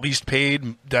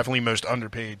 definitely most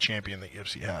underpaid champion that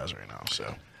UFC has right now.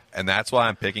 So And that's why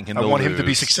I'm picking him I to want lose. him to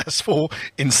be successful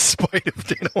in spite of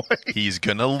Dana White. He's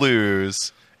going to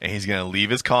lose, and he's going to leave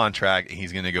his contract, and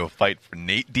he's going to go fight for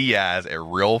Nate Diaz at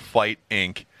Real Fight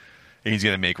Inc., and he's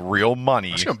going to make real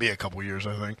money. It's going to be a couple years,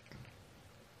 I think.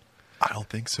 I don't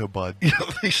think so, bud. You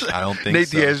don't think so? I don't think Nate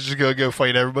so. Diaz is just going to go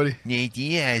fight everybody? Nate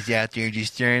Diaz out there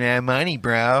just throwing out money,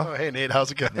 bro. Oh, hey, Nate, how's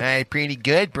it going? Pretty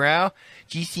good, bro.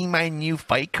 Did you see my new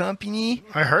fight company?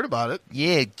 I heard about it.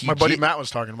 Yeah, My buddy Matt was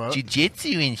talking about it.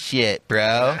 jiu-jitsu and shit,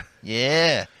 bro.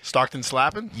 Yeah. Stockton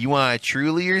slapping? You want a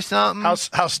Truly or something?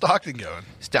 How's Stockton going?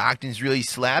 Stockton's really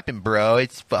slapping, bro.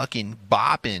 It's fucking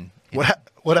bopping.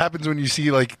 What happens when you see,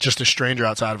 like, just a stranger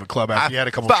outside of a club after you had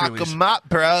a couple fuck Trulies? him up,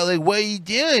 bro. Like, what are you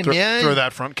doing, man? Throw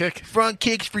that front kick? Front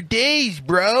kicks for days,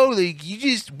 bro. Like,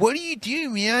 what do you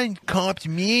do, man? Come up to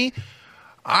me.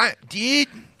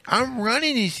 I'm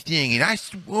running this thing, and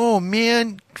oh,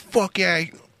 man, fuck out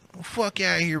of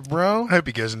here, bro. I hope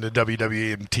he goes into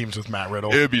WWE and teams with Matt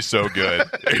Riddle. It would be so good.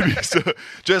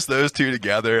 Just those two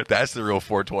together, that's the real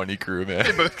 420 crew,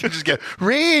 man. Both can just get,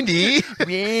 Randy!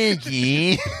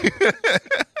 Reggie.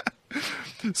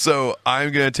 So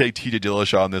I'm going to take TJ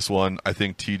Dillashaw on this one. I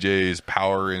think TJ's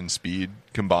power and speed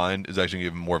combined is actually going to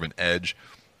give him more of an edge.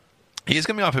 He's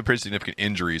coming off a pretty significant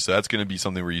injury, so that's going to be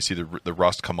something where you see the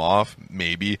rust come off,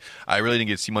 maybe. I really didn't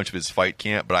get to see much of his fight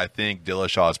camp, but I think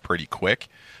Dillashaw is pretty quick.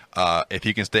 If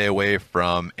he can stay away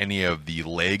from any of the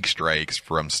leg strikes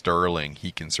from Sterling,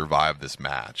 he can survive this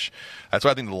match. That's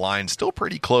why I think the line's still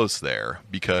pretty close there,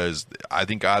 because I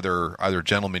think either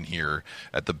gentleman here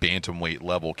at the bantamweight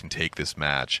level can take this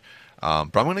match. But I'm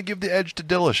going to give the edge to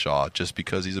Dillashaw just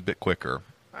because he's a bit quicker.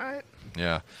 All right.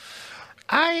 Yeah.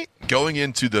 Going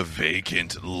into the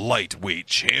vacant lightweight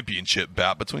championship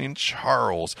bout between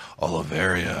Charles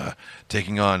Oliveira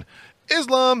taking on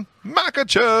Islam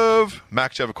Makhachev.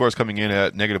 Makhachev, of course, coming in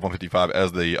at negative 155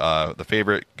 as the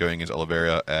favorite, going against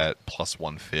Oliveira at plus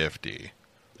 150.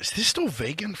 Is this still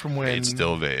vacant from when? It's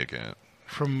still vacant.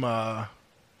 From,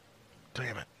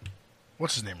 damn it.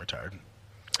 What's his name retired?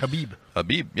 Habib.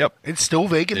 Yep. It's still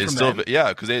vacant It's from still then? yeah,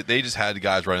 because they just had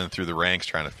guys running through the ranks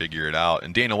trying to figure it out,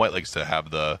 and Dana White likes to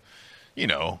have the, you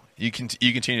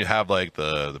continue to have like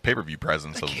the pay-per-view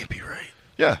presence That of can't be right.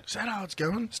 yeah, Is that how it's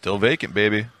going? still vacant,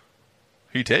 baby.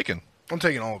 Who you taking? I'm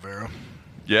taking Oliveira.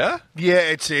 Yeah, Yeah,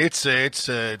 it's.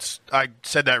 I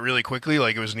said that really quickly,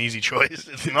 like it was an easy choice.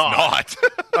 It's not.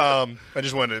 I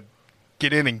just wanted to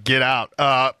get in and get out.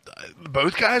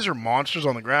 Both guys are monsters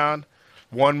on the ground.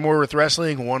 One more with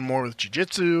wrestling, one more with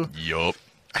jiu-jitsu. Yup.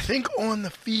 I think on the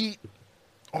feet,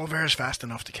 Oliveira's fast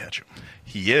enough to catch him.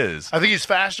 He is. I think he's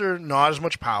faster, not as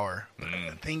much power. But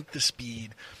I think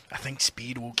speed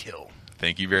will kill.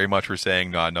 Thank you very much for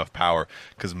saying not enough power,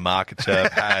 because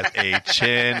Makhachev has a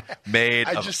chin made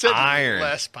I of just said iron.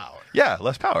 less power. Yeah,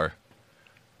 less power.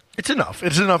 It's enough.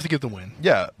 It's enough to get the win.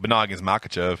 Yeah, but not against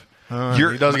Makhachev.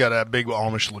 He does got a big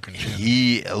Amish-looking chin.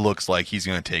 He looks like he's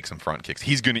going to take some front kicks.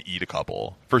 He's going to eat a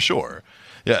couple, for sure.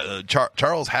 Yeah,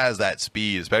 Charles has that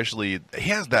speed, especially.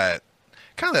 He has that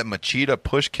kind of that Machida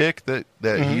push kick that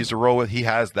he used to roll with. He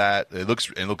has that. It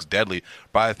looks deadly,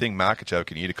 but I think Makhachev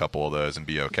can eat a couple of those and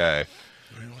be okay.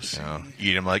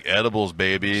 Eat them like edibles,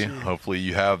 baby. Hopefully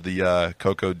you have the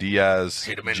Coco Diaz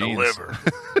Hit him in genes. the liver.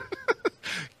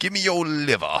 Give me your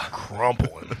liver.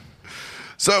 Crumpling.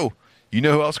 So, you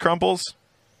know who else crumples?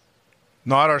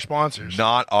 Not our sponsors.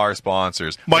 Not our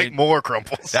sponsors. Mike Moore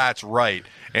crumples. That's right.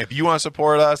 And if you want to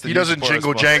support us, then He you doesn't support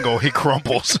jingle us. jangle. He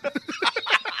crumples.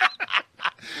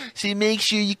 So make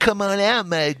sure you come on out,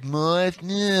 Mike Moore.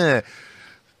 Yeah.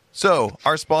 So,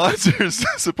 our sponsors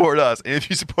support us. And if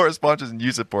you support our sponsors, and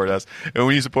you support us. And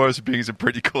when you support us, you're doing some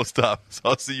pretty cool stuff. So,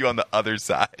 I'll see you on the other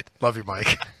side. Love you,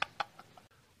 Mike.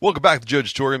 Welcome back to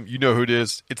Judge Torium. You know who it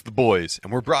is. It's the boys.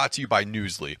 And we're brought to you by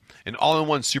Newsly, an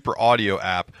all-in-one super audio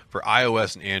app for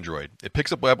iOS and Android. It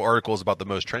picks up web articles about the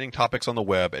most trending topics on the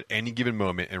web at any given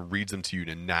moment and reads them to you in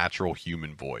a natural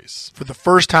human voice. For the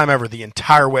first time ever, the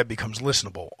entire web becomes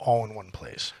listenable all in one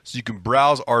place. So you can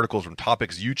browse articles from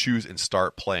topics you choose and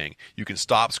start playing. You can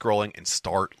stop scrolling and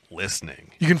start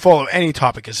listening. You can follow any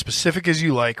topic as specific as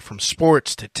you like, from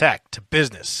sports to tech to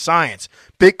business, science,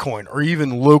 Bitcoin, or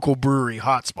even local brewery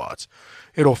hotspots.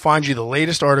 It'll find you the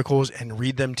latest articles and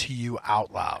read them to you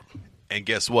out loud. And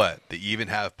guess what? They even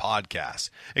have podcasts.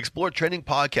 Explore trending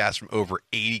podcasts from over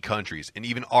 80 countries, and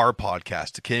even our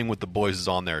podcast, Decaying with the Boys, is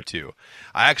on there too.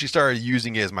 I actually started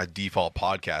using it as my default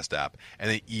podcast app, and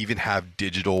they even have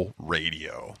digital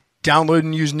radio. Download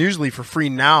and use Newsly for free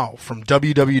now from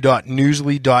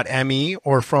www.newsly.me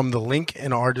or from the link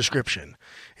in our description.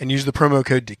 And use the promo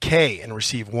code DECAY and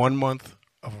receive 1 month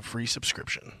of a free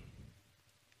subscription.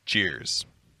 Cheers.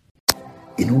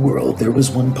 In a world, there was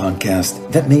one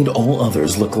podcast that made all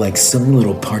others look like silly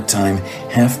little part-time,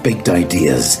 half-baked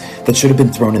ideas that should have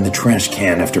been thrown in the trash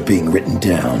can after being written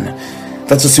down.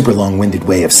 That's a super long-winded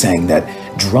way of saying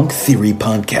that Drunk Theory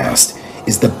Podcast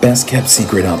is the best-kept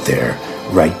secret out there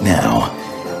right now.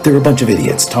 They're a bunch of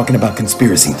idiots talking about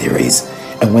conspiracy theories,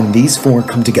 and when these four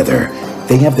come together,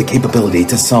 they have the capability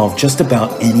to solve just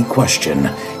about any question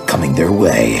coming their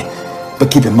way. But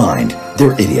keep in mind,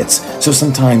 they're idiots, so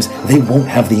sometimes they won't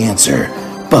have the answer.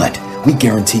 But we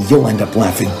guarantee you'll end up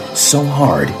laughing so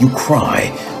hard you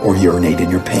cry or urinate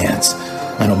in your pants.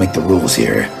 I don't make the rules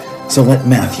here. So let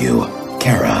Matthew,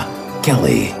 Kara,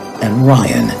 Kelly, and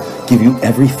Ryan give you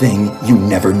everything you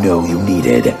never know you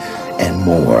needed, and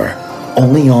more.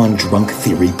 Only on Drunk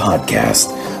Theory Podcast.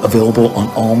 Available on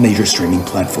all major streaming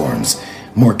platforms.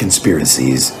 More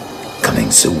conspiracies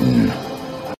coming soon.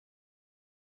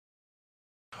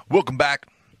 Welcome back.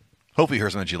 Hopefully you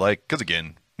heard something that you like, because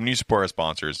again, when you support our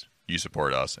sponsors, you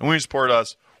support us. And when you support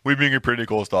us, we bring you pretty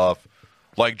cool stuff,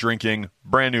 like drinking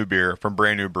brand new beer from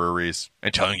brand new breweries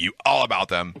and telling you all about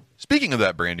them. Speaking of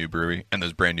that brand new brewery and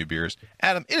those brand new beers,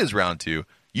 Adam, it is round 2.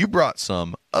 You brought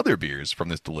some other beers from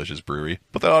this delicious brewery.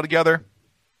 Put that all together.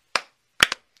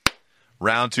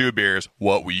 Round 2 beers.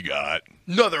 What we got?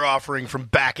 Another offering from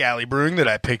Back Alley Brewing that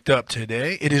I picked up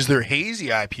today. It is their hazy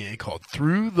IPA called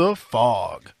Through the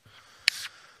Fog.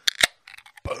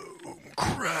 Boom,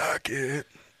 crack it.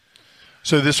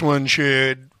 So this one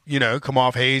should, come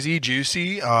off hazy,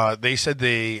 juicy. They said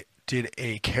they did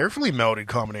a carefully melted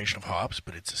combination of hops,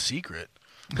 but it's a secret.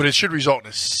 But it should result in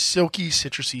a silky,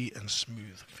 citrusy, and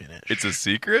smooth finish. It's a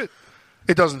secret?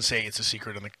 It doesn't say it's a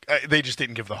secret. They just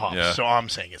didn't give the hops, so I'm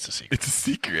saying it's a secret. It's a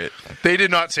secret. They did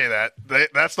not say that.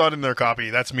 That's not in their copy.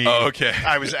 That's me. Oh, okay.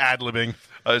 I was ad-libbing.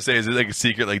 I would say, is it like a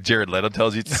secret like Jared Leto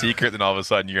tells you it's a secret, then all of a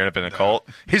sudden you end up in a cult?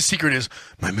 His secret is,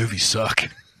 my movies suck.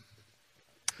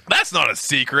 That's not a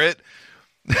secret.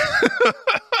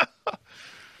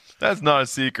 That's not a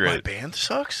secret. My band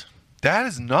sucks? That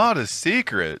is not a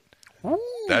secret. Ooh.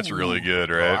 That's really good,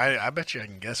 right? I bet you I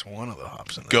can guess one of the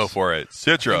hops in this. Go for it. I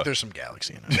Citra. think there's some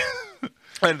Galaxy in it.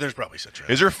 And there's probably Citra.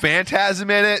 Is there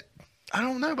Phantasm in it? I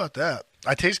don't know about that.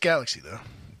 I taste Galaxy, though.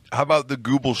 How about the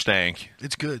Gooblestank?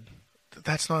 It's good.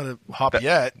 That's not a hop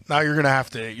yet. Now you're gonna have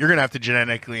to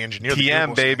genetically engineer the TM,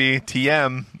 Google baby.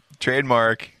 TM.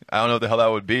 Trademark. I don't know what the hell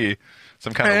that would be.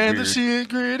 Some kind and of weird... the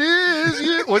secret is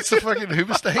you. What's the fucking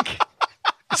Hoobastank?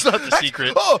 It's not the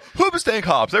secret. Oh, Hoobastank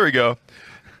hops. There we go.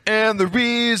 And the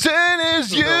reason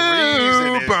is you.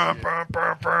 reason is Bum, you. bum,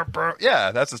 bum, bum, bum.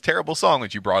 Yeah, that's a terrible song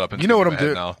that you brought up. You know what I'm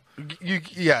doing now.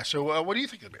 Yeah. So what do you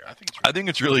think of the beer? I think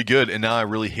it's really good, and now I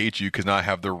really hate you because now I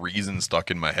have the reason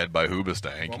stuck in my head by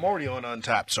Hoobastank. Well, I'm already on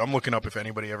Untapped, so I'm looking up if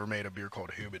anybody ever made a beer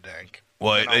called Hoobadank.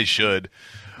 Well, they should.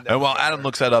 And while Adam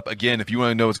looks that up, again, if you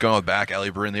want to know what's going on with Back Alley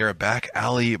Brewing, they are a Back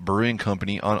Alley Brewing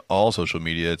Company on all social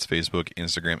media. It's Facebook,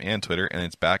 Instagram, and Twitter, and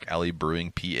it's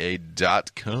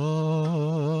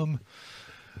backalleybrewingpa.com.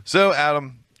 So,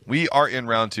 Adam, we are in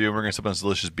round 2, and we're going to sip on this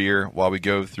delicious beer while we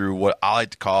go through what I like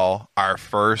to call our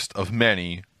first of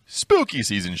many spooky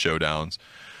season showdowns.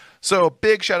 So,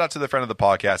 big shout out to the friend of the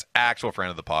podcast, actual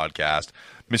friend of the podcast,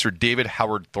 Mr. David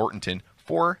Howard Thornton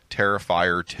for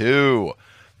Terrifier 2.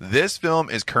 This film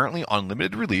is currently on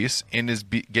limited release and is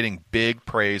getting big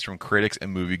praise from critics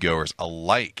and moviegoers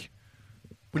alike.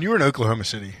 When you were in Oklahoma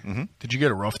City, did you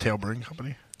get a Rough Tail Brewing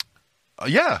Company?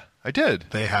 Yeah, I did.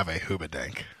 They have a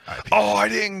Hoobadank IPA. Oh, I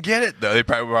didn't get it though. They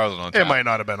probably wasn't on tap. It might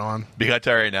not have been on. Because I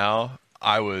tell you right now,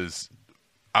 I was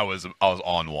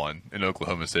on one in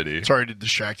Oklahoma City. Sorry to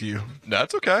distract you.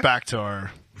 That's okay. Back to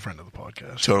our friend of the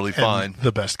podcast. Totally And fine.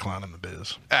 the best clown in the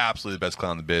biz. Absolutely the best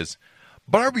clown in the biz.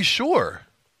 But are we sure?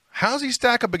 How does he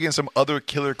stack up against some other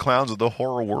killer clowns of the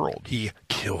horror world? He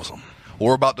kills them.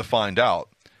 We're about to find out.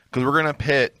 Because we're going to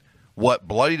pit what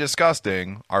Bloody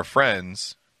Disgusting, our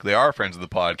friends, they are friends of the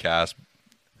podcast,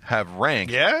 have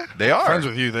ranked. Yeah? They are. Friends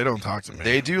with you, they don't talk to me.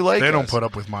 They do like They don't us. put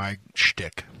up with my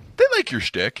shtick. They like your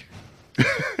shtick.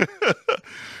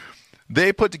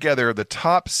 They put together the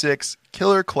top 6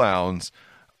 killer clowns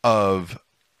of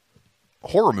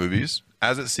horror movies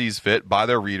as it sees fit by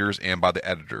their readers and by the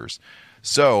editors.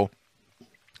 So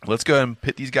let's go ahead and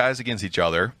pit these guys against each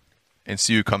other and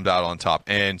see who comes out on top.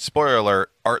 And spoiler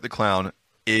alert, Art the Clown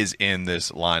is in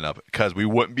this lineup because we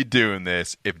wouldn't be doing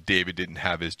this if David didn't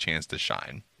have his chance to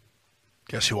shine.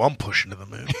 Guess who I'm pushing to the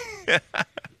moon?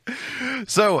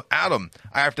 So, Adam,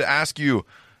 I have to ask you,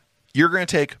 you're going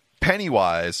to take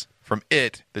Pennywise from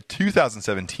It, the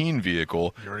 2017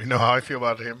 vehicle, You already know how I feel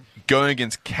about him. going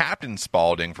against Captain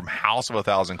Spaulding from House of a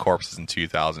Thousand Corpses in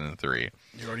 2003.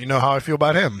 You already know how I feel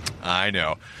about him. I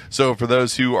know. So for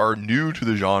those who are new to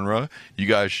the genre, you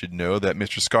guys should know that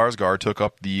Mr. Skarsgård took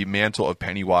up the mantle of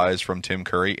Pennywise from Tim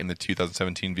Curry in the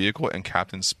 2017 vehicle, and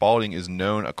Captain Spaulding is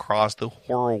known across the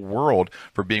horror world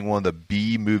for being one of the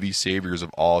B-movie saviors of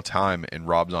all time, and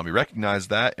Rob Zombie recognized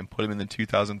that and put him in the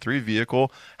 2003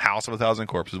 vehicle, House of a Thousand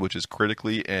Corpses, which is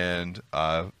critically and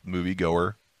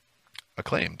moviegoer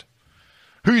acclaimed.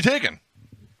 Who are you taking?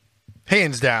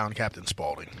 Hands down, Captain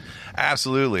Spaulding.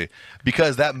 Absolutely.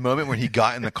 Because that moment when he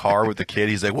got in the car with the kid,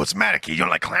 he's like, "What's the matter, kid? You don't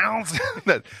like clowns?"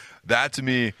 that to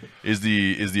me is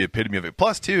the epitome of it.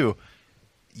 Plus, too,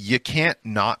 you can't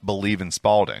not believe in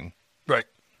Spaulding. Right.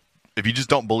 If you just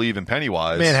don't believe in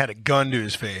Pennywise. Man had a gun to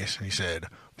his face, and he said,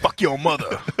 "Fuck your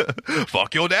mother.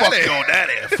 Fuck your daddy. Fuck your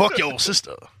daddy. Fuck your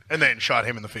sister." And then shot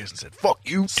him in the face and said, "Fuck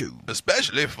you too."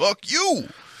 Especially fuck you.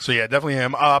 So yeah, definitely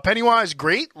him. Pennywise,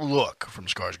 great look from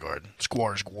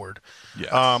Skarsgård.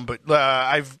 Yes. But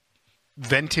I've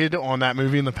vented on that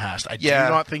movie in the past. I do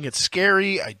not think it's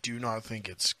scary. I do not think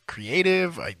it's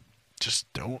creative. I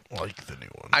just don't like the new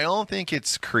one. I don't think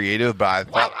it's creative, but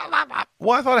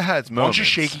I thought it had its moments. Bunch of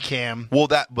shaky cam. Well,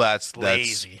 that's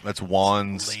Lazy. That's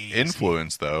Juan's Lazy.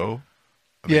 influence, though.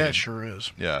 Yeah, it sure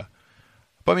is. Yeah.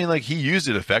 But I mean, like, he used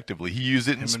it effectively. He used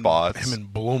it in spots. Him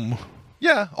and Bloom.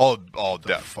 Yeah. All The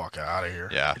depth. fuck out of here.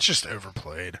 Yeah. It's just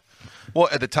overplayed. Well,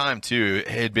 at the time, too,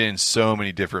 it had been so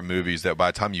many different movies that by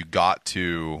the time you got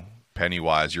to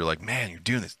Pennywise, you're like, man, you're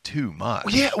doing this too much.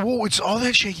 Well, yeah, well, it's all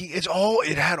that shaky. It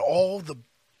had all the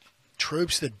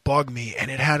tropes that bug me, and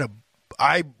it had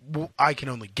I can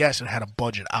only guess it had a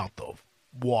budget out the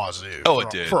wazoo. Oh, it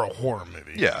did. For a horror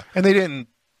movie. Yeah. And they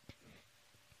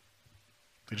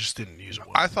just didn't use it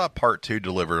well. I thought part 2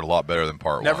 delivered a lot better than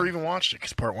part 1. Never even watched it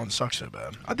because part 1 sucks so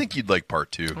bad. I think you'd like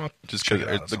part 2. I'll Just check it out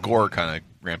because at the some gore point. kind of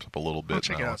ramps up a little bit. I'll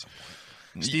check it now. out.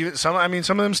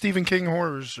 Some of them Stephen King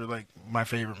horrors are like my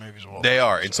favorite movies of all They time,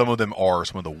 are, and so. some of them are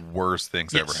some of the worst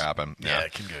things that Yes. ever happened. Yeah,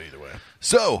 it can go either way.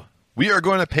 So, we are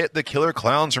going to pit the Killer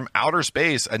Clowns from Outer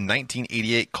Space, a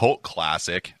 1988 cult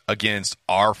classic, against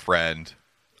our friend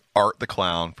Art the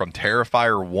Clown from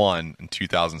Terrifier 1 in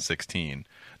 2016.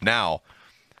 Now,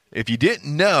 if you didn't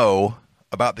know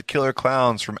about the Killer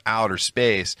Clowns from Outer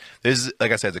Space, this is,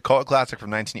 like I said, it's a cult classic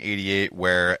from 1988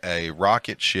 where a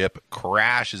rocket ship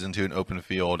crashes into an open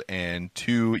field and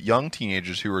two young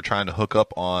teenagers who were trying to hook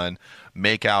up on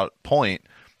Makeout Point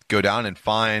go down and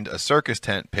find a circus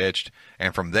tent pitched,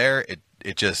 and from there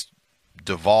it just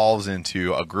devolves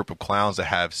into a group of clowns that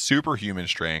have superhuman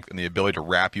strength and the ability to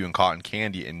wrap you in cotton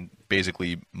candy and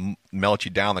basically melt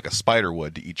you down like a spider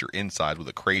would to eat your inside with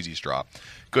a crazy straw.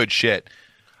 Good shit.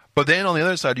 But then on the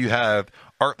other side, you have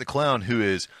Art the Clown, who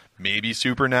is maybe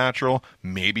supernatural,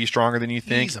 maybe stronger than you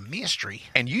think. He's a mystery.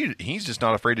 And he's just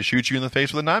not afraid to shoot you in the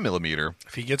face with a 9mm.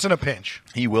 If he gets in a pinch,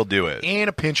 He will do it. in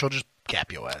a pinch, he'll just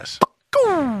cap your ass.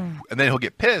 And then he'll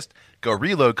get pissed, go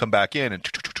reload, come back in, and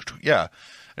yeah.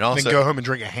 And also, Then go home and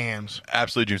drink a Hams.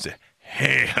 absolutely, Jim said,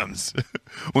 hams.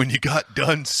 When you got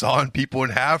done sawing people in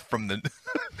half from the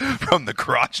from the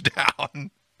crotch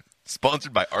down.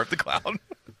 Sponsored by Art the Clown.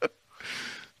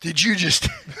 Did you just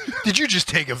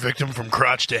take a victim from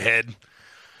crotch to head?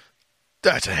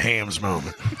 That's a Hams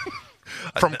moment.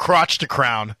 From crotch to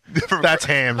crown. That's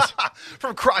Hams.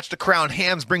 From crotch to crown,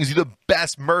 Hams brings you the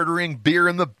best murdering beer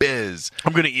in the biz.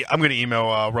 I'm gonna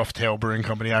email Rough Tail Brewing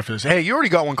Company after this. Hey, you already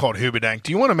got one called Hoobadank.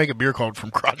 Do you want to make a beer called From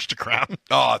Crotch to Crown?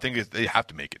 Oh, I think they have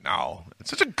to make it now. It's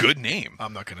such a good name.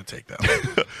 I'm not gonna take that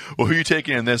one. Well, who are you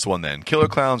taking in this one then? Killer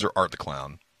Clowns or Art the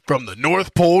Clown? From the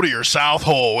North Pole to your South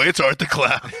Hole, it's Art the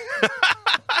Clown.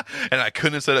 And I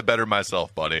couldn't have said it better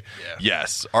myself, buddy. Yeah.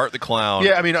 Yes, Art the Clown.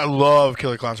 Yeah, I mean, I love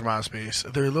Killer Clowns from Outer Space.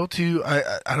 They're a little too.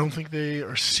 I don't think they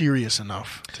are serious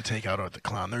enough to take out Art the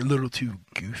Clown. They're a little too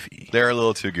goofy. They're a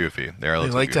little too goofy. They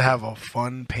like to have a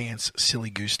fun pants, silly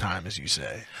goose time, as you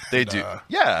say. They And, do.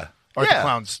 Yeah. Art yeah. the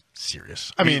Clown's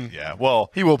serious. I mean, yeah.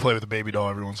 Well, he will play with a baby doll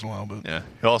every once in a while, but yeah.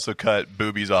 He'll also cut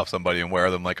boobies off somebody and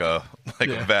wear them like a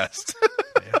Yeah. vest.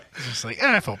 yeah, he's just like,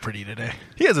 I felt pretty today.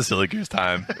 He has a silly goose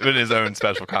time in his own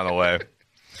special kind of way.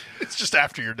 It's just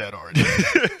after you're dead already.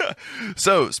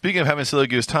 So, speaking of having silly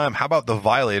goose time, how about the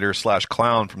Violator /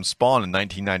 Clown from Spawn in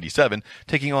 1997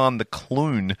 taking on the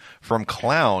Clune from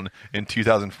Clown in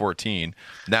 2014?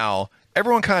 Now,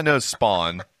 everyone kind of knows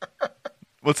Spawn.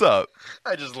 What's up?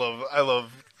 I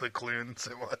love the Clune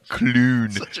so much.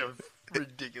 Clune. Such a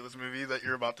ridiculous movie that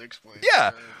you're about to explain.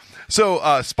 Yeah.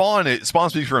 So Spawn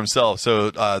speaks for himself.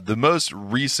 So the most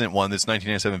recent one, this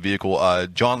 1997 vehicle,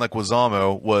 John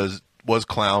Leguizamo was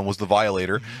Clown, was the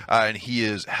Violator, and he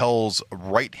is Hell's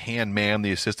right-hand man,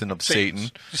 the assistant of Satan.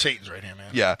 Satan's right-hand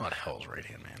man. Yeah. Not Hell's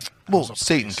right-hand man. Well, Hell's a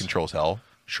Satan police. controls Hell.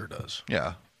 Sure does.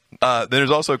 Yeah. Then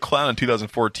there's also Clown in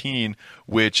 2014,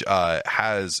 which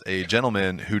has a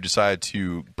gentleman who decided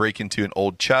to break into an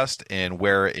old chest and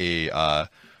wear a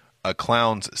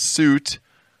clown's suit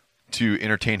to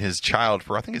entertain his child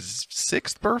for, I think, his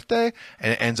 6th birthday,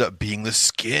 and it ends up being the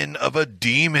skin of a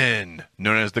demon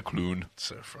known as the Clune.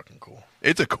 So fucking cool.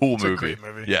 It's a cool a movie. great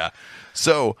movie. Yeah.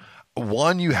 So,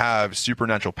 one, you have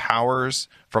supernatural powers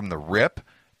from the Rip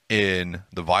in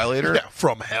the Violator. Yeah,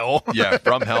 from hell. Yeah,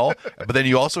 from hell. But then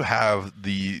you also have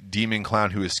the demon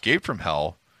clown who escaped from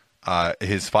hell,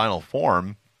 his final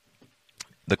form,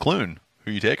 the Clune.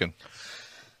 Who you taking?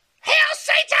 Hail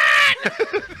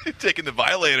Satan! Taking the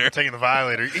Violator. Taking the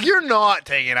Violator. You're not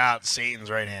taking out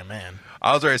Satan's right-hand man.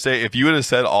 I was ready to say, if you would have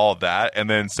said all that and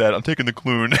then said, I'm taking the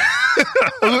Clune.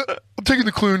 I'm taking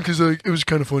the Clune because it was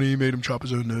kind of funny. He made him chop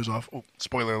his own nose off. Oh,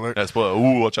 spoiler alert. That's what,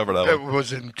 ooh, watch out for that It one.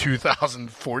 was in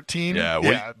 2014. Yeah,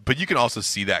 well, but you can also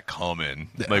see that coming.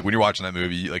 Like when you're watching that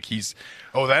movie, like he's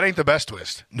Oh, that ain't the best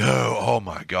twist. no, oh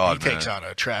my god, He takes man.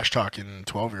 out a trash-talking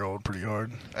 12-year-old pretty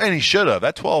hard. And he should have.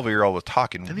 That 12-year-old was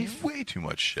talking way too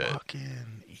much shit.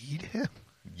 Fucking eat him.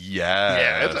 Yeah,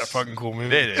 Yeah, it's a fucking cool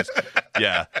movie. It is.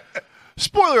 Yeah.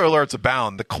 Spoiler alerts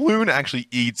abound. The Clune actually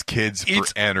eats kids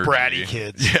Eats for energy. bratty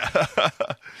kids. Yeah.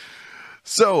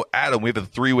 So, Adam, we have a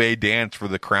 3-way dance for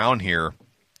the crown here.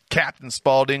 Captain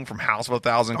Spaulding from House of a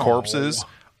Thousand Corpses,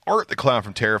 Art the Clown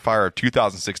from Terrifier of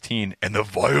 2016, and the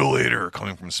Violator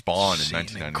coming from Spawn in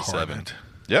Satan 1997. incarnate.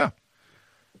 Yeah.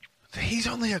 He's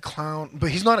only a clown,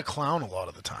 but he's not a clown a lot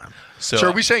of the time. So- So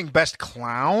are we saying best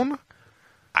clown?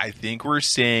 I think we're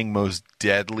saying most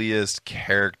deadliest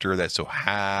character that so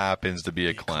happens to be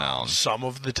a clown. Some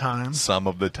of the time. Some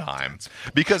of the time.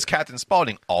 Because Captain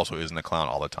Spaulding also isn't a clown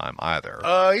all the time either.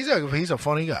 He's a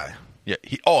funny guy. Yeah.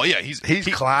 He's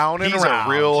clowning He's around.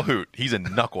 a real hoot. He's a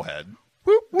knucklehead.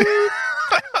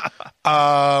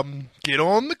 Get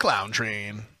on the clown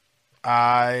train.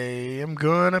 I am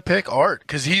gonna pick Art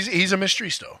because he's a mystery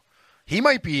still. He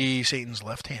might be Satan's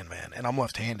left-hand man, and I'm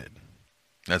left-handed.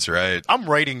 That's right. I'm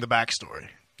writing the backstory.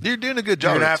 You're doing a good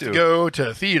You're job. gonna of have it, to too. go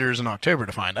to theaters in October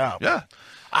to find out. Yeah.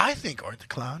 I think Art the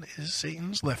Clown is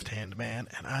Satan's left-hand man,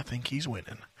 and I think he's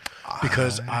winning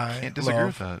because I can't disagree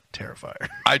love with that. Terrifier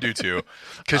I do too.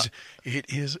 because it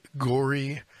is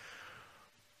gory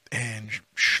and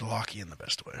schlocky in the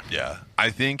best way. Yeah. I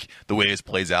think the way this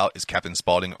plays out is Captain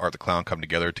Spaulding and Art the Clown come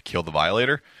together to kill the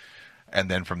Violator. And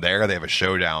then from there, they have a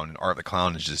showdown. And Art the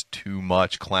Clown is just too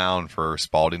much clown for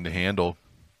Spaulding to handle.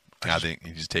 And I think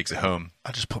he just takes it home.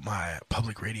 I just put my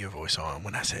public radio voice on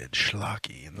when I said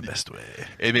schlocky in the best way.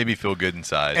 It made me feel good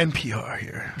inside. NPR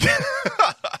here.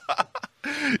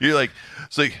 You're like,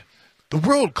 it's like the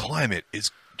world climate is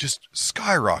just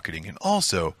skyrocketing, and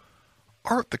also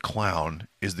Art the Clown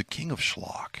is the king of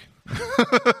schlock.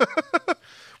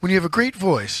 When you have a great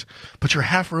voice, but you're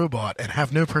half robot and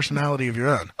have no personality of your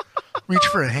own, reach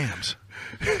for a hams.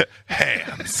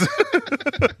 Hands.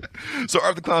 So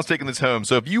Art the Clown's taking this home.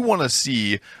 So if you want to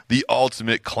see the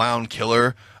ultimate clown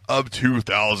killer of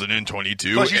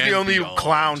 2022, Plus, he's the and only beyond,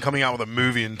 clown coming out with a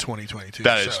movie in 2022.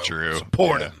 That is so true.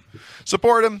 Support Yeah. him.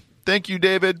 Support him. Thank you,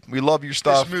 David. We love your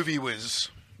stuff. This movie was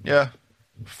Yeah,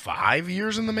 5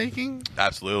 years in the making.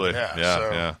 absolutely. Yeah, Yeah,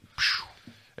 so- yeah.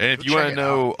 And if Go you want check to it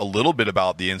know a little bit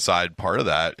about the inside part of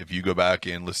that, if you go back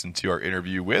and listen to our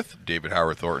interview with David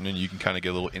Howard Thornton, and you can kind of get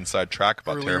a little inside track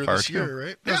about Earlier Terrifier this 2. year, right?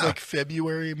 It was Yeah. like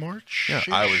February, March. Yeah,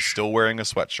 I was still wearing a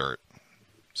sweatshirt.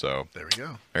 So There we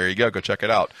go. there you go. Go check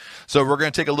it out. So we're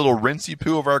going to take a little rinsey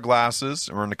poo of our glasses,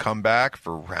 and we're going to come back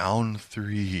for round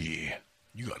 3.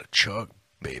 You got to chug,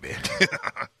 baby.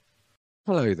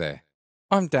 Hello there.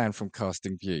 I'm Dan from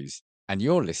Casting Views, and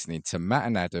you're listening to Matt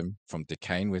and Adam from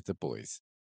Decaying with the Boys.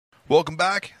 Welcome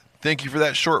back. Thank you for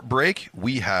that short break.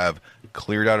 We have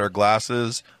cleared out our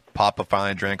glasses. Papa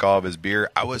finally drank all of his beer.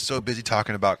 I was so busy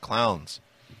talking about clowns.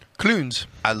 Clunes.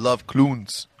 I love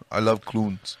clowns. I love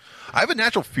clowns. I have a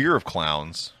natural fear of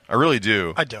clowns. I really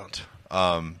do. I don't.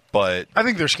 But I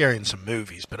think they're scary in some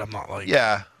movies, but I'm not like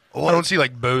yeah, I don't see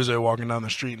like Bozo walking down the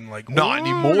street and like Not "Whoa,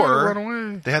 anymore. run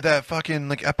away." They had that fucking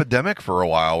like epidemic for a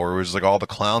while where it was like all the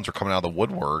clowns were coming out of the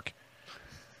woodwork.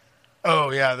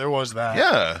 Oh yeah, there was that.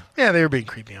 Yeah. They were being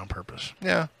creepy on purpose.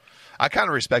 Yeah. I kind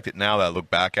of respect it now that I look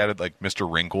back at it. Like Mr.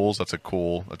 Wrinkles, that's a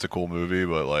cool movie,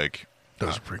 but like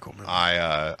Those are pretty cool movies.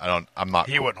 I'm not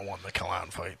He wouldn't have won the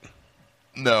clown fight.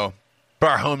 No. But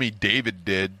our homie David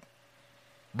did.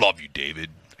 Love you, David.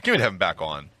 I can't wait to have him back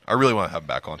on. I really want to have him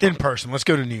back on. In person. Let's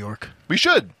go to New York. We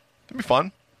should. It'd be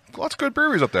fun. Lots of good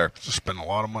breweries up there. Just spend a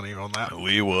lot of money on that.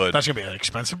 We would. That's gonna be an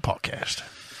expensive podcast.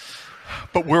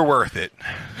 But we're worth it.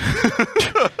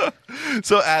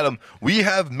 So, Adam, we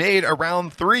have made a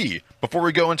round 3 before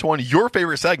we go into one of your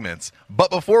favorite segments. But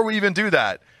before we even do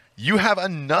that, you have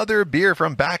another beer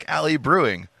from Back Alley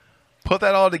Brewing. Put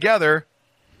that all together.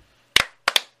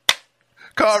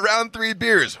 Call round 3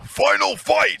 beers. Final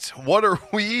fight. What are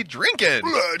we drinking?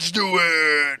 Let's do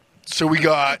it. So we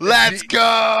got. Let's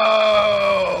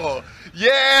go.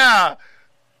 Yeah.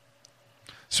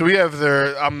 So we have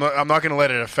their. I'm not going to let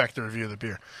it affect the review of the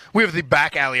beer. We have the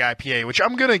Back Alley IPA, which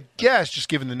I'm going to guess, just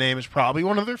given the name, is probably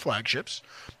one of their flagships.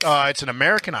 It's an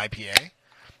American IPA,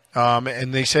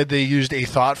 and they said they used a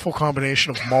thoughtful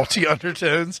combination of malty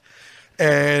undertones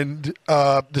and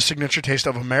the signature taste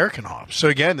of American hops. So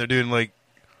again, they're being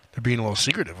a little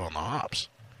secretive on the hops.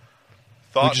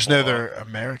 We just know they're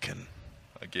American.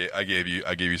 I gave you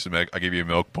a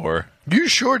milk pour. You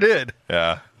sure did,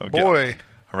 Yeah. Okay. boy.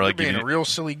 I'm really You're being giving a real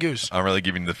silly goose. I'm really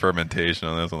giving you the fermentation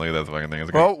on this. I think that's the fucking thing.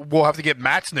 It's Well, we'll have to get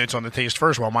Matt's notes on the taste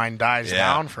first while mine dies Yeah.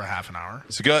 down for half an hour.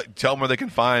 So go tell them where they can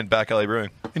find Back Alley Brewing.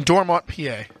 In Dormont,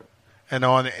 PA. And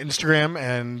on Instagram,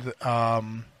 and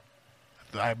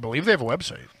I believe they have a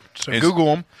website. So Google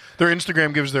them. Their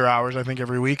Instagram gives their hours, I think,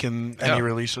 every week and Yeah. any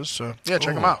releases. So, yeah,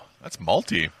 check them Ooh, out. That's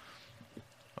malty.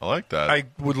 I like that. I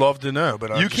would love to know,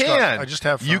 but you can. I just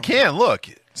have fun. You can. Look.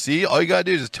 See, all you got to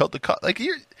do is just tilt the cup. Like,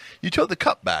 you tilt the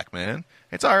cup back, man.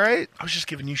 It's all right. I was just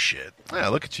giving you shit. Yeah,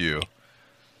 look at you.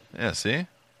 Yeah, see?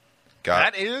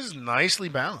 Got That is nicely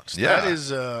balanced. Yeah. That is,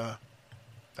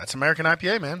 that's American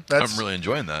IPA, man. That's, I'm really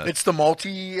enjoying that. It's the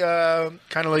malty,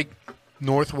 kind of like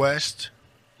Northwest,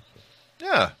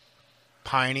 yeah.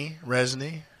 piney,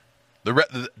 resiny. That's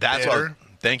what Bitter.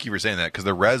 thank you for saying that, because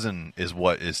the resin is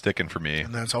what is sticking for me.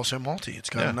 And then it's also malty. It's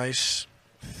got Yeah. a nice,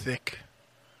 thick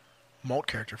malt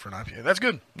character for an IPA. That's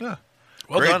good. Yeah.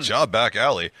 Well Great done. job, Back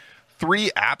Alley.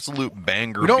 3 absolute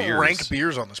banger We don't beers. rank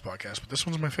beers on this podcast, but this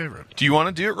one's my favorite. Do you want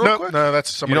to do it real quick? No, that's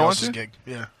somebody don't want else's to? gig.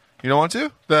 Yeah. You don't want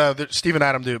to? Steve and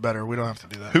Adam do it better. We don't have to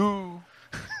do that. Who?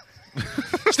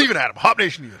 Steve and Adam, Hop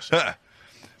Nation News.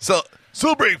 So,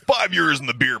 celebrating 5 years in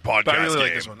the beer podcast But I really like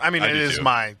game. this one. I mean, it do is too.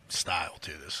 my style,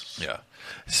 too. This. Yeah.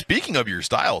 Speaking of your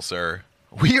style, sir,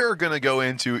 we are going to go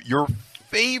into your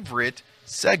favorite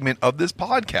segment of this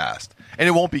podcast, and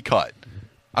it won't be cut.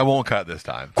 I won't cut this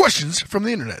time. Questions from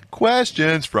the internet.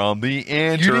 Questions from the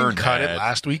internet. You didn't cut it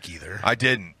last week either. I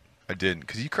didn't,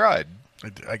 because you cried.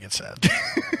 I get sad.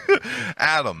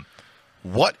 Adam,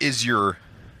 what is your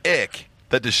ick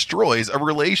that destroys a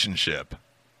relationship?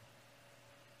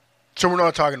 So we're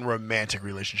not talking romantic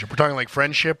relationship. We're talking like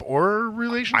friendship or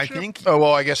relationship? I think- Oh,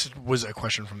 well, I guess it was a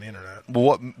question from the internet.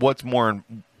 Well, what's more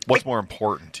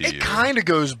important to you? It kind of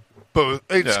goes both.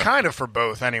 It's Yeah. kind of for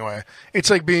both anyway. It's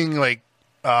like being like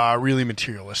really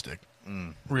materialistic.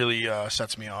 Really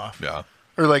sets me off. Yeah.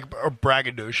 Or like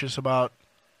braggadocious about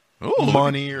Ooh,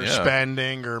 money or yeah.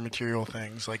 spending or material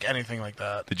things, like anything like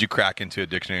that. Did you crack into a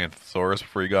dictionary and thesaurus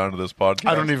before you got into this podcast?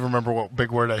 I don't even remember what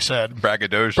big word I said.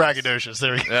 Braggadocious. Braggadocious.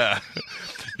 There we go. Yeah.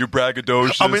 You're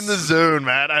braggadocious. I'm in the zone,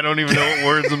 man. I don't even know what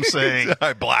words I'm saying.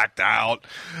 I blacked out.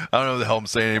 I don't know what the hell I'm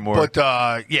saying anymore. But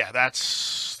yeah,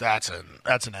 that's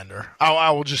an ender. I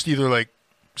will just either like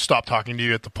stop talking to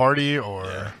you at the party,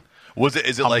 or is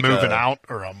it I'm like moving a, out,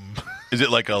 or I'm Is it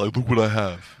like a look what I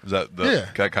have? Is that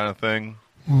that kind of thing?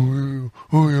 you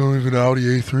don't even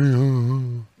Audi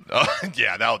A3.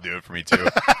 Yeah, that'll do it for me too.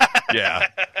 Yeah,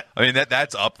 I mean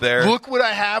that's up there. Look what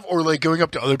I have, or like going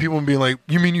up to other people and being like,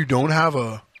 "You mean you don't have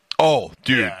a?" Oh,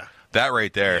 dude, Yeah. that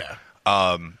right there.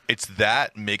 Yeah. It's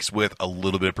that mixed with a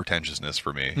little bit of pretentiousness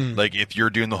for me. Like if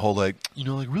you're doing the whole like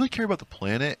really care about the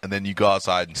planet, and then you go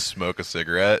outside and smoke a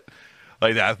cigarette,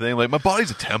 like that thing. Like my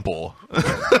body's a temple.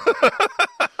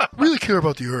 Really care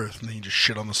about the earth, and then you just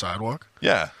shit on the sidewalk.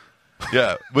 Yeah,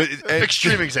 yeah, but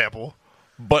Extreme example.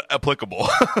 but applicable.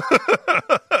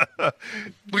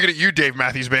 Looking at you, Dave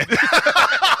Matthews Band.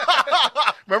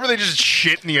 Remember they just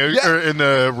shit in the or in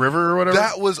the river or whatever?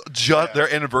 That was just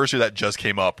their anniversary that just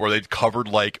came up, where they covered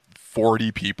like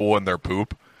 40 people in their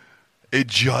poop. It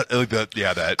just like that.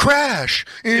 Yeah, that crash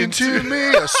into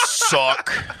me a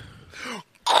suck.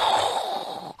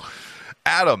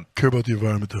 Adam, Care about the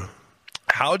environment, though.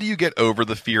 how do you get over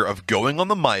the fear of going on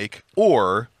the mic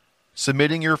or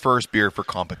submitting your first beer for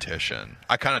competition?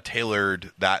 I kind of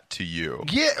tailored that to you.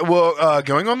 Yeah, well,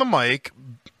 going on the mic,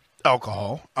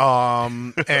 alcohol,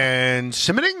 and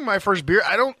submitting my first beer,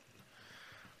 I don't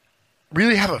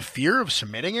really have a fear of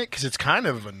submitting it because it's kind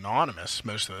of anonymous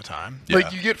most of the time. Yeah.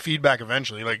 Like, you get feedback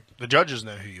eventually. Like, the judges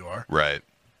know who you are Right.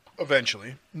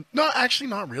 eventually.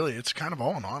 Not really. It's kind of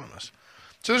all anonymous.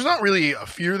 So there's not really a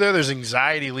fear there. There's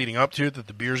anxiety leading up to it that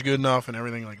the beer's good enough and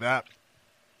everything like that.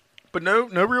 But no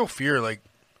real fear. Like,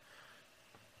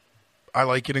 I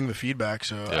like getting the feedback,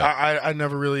 so Yeah. I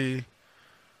never really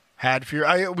had fear.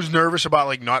 I was nervous about,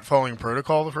 like, not following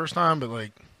protocol the first time, but,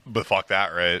 like, But fuck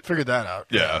that, right? figured that out.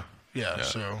 Yeah. Yeah.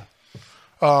 So,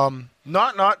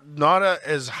 not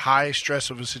as high stress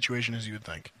of a situation as you would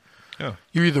think. Yeah.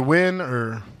 You either win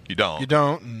or You don't. you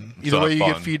don't, and either not way you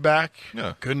fun. get feedback,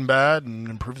 Yeah. good and bad, and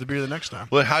improve the beer the next time.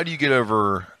 Well, how do you get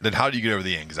over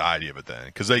the anxiety of it then?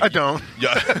 Because like, I don't.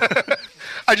 Yeah.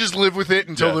 I just live with it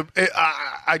until Yeah.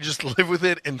 I just live with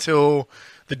it until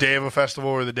the day of a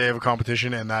festival or the day of a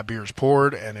competition, and that beer is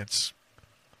poured and it's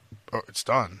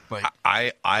done. Like,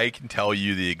 I can tell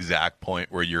you the exact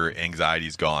point where your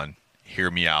anxiety's gone. Hear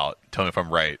me out. Tell me if I'm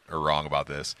right or wrong about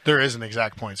this. there is an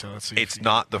exact point, so let's see. It's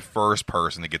not the first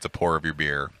person that gets a pour of your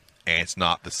beer, and it's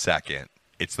not the second.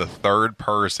 It's the third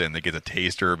person that gets a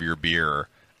taster of your beer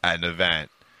at an event,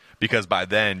 because by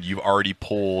then you've already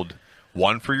pulled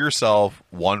one for yourself,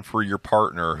 one for your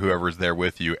partner, whoever's there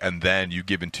with you, and then you've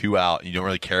given two out, and you don't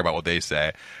really care about what they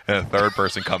say, and a third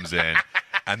person comes in,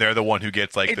 and they're the one who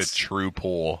gets like the It's- true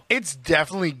pull. It's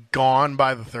definitely gone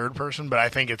by the third person, but I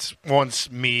think it's once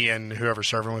me and whoever's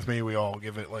serving with me, we all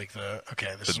give it like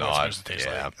okay, this The is what it's nod, supposed to taste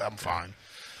yeah. like. I'm fine.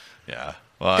 Yeah.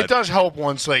 Well, It does help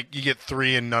once like you get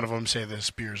three and none of them say this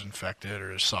beer's infected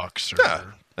or sucks or Yeah.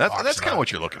 That's kind oxidized. of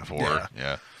what you're looking for. Yeah.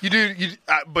 Yeah. You do,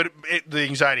 but the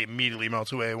anxiety immediately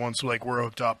melts away once like we're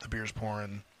hooked up, the beer's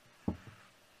pouring,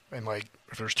 and like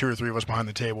if there's two or three of us behind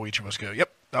the table, each of us go,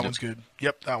 "Yep, that one's good.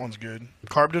 Yep, that one's good.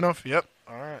 Carbed enough? Yep,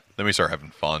 all right." Then we start having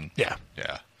fun. Yeah.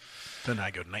 Yeah. Then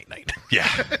I go night night. Yeah.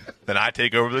 Then I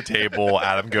take over the table.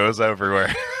 Adam goes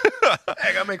everywhere.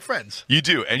 I gotta make friends. You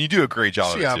do, and you do a great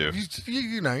job Yeah, of it too.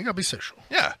 you know, you gotta be social.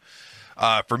 Yeah.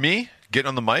 For me, getting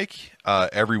on the mic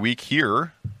every week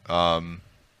here,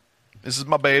 this is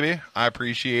my baby. I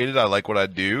appreciate it. I like what I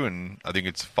do, and I think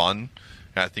it's fun.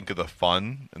 And I think of the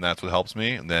fun, and that's what helps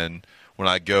me. And then when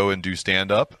I go and do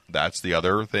stand-up, that's the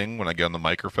other thing. When I get on the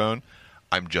microphone,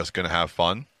 I'm just going to have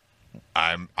fun.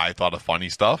 I thought of funny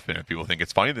stuff, and if people think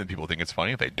it's funny, then people think it's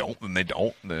funny. If they don't, then they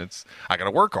don't. And then I got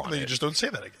to work on Then it. you just don't say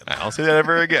that again. I don't say that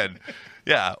ever again.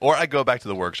 Yeah, or I go back to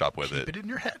the workshop with Keep it in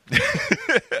your head.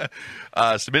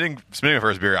 Submitting my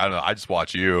first beer, I don't know. I just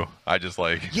watch you. I just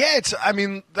like, Yeah, I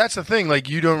mean, that's the thing. Like,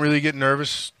 you don't really get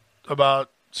nervous about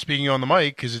speaking on the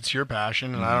mic because it's your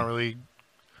passion, and I don't really.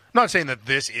 I'm not saying that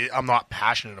I'm not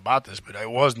passionate about this, but it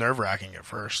was nerve wracking at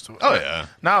first. Oh, yeah.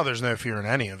 Now there's no fear in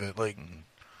any of it. Like,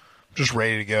 just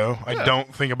ready to go. I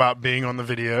don't think about being on the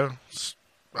video.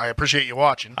 I appreciate you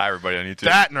watching. hi everybody on YouTube.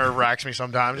 That nerve wracks me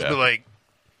sometimes, Yeah. but like,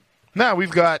 now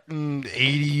we've got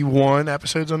 81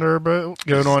 episodes under our belt,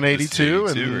 going on 82,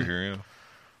 This is 82 and right here, yeah.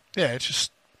 yeah, it's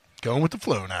just going with the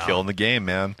flow now. Killing the game,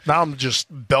 man. Now I'm just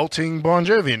belting Bon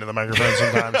Jovi into the microphone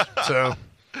sometimes. So,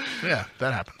 yeah,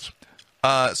 that happens.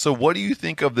 So what do you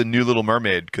think of the new Little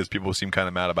Mermaid? Because people seem kind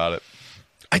of mad about it.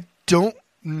 I don't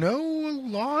know a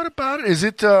lot about it. Is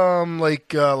it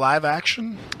live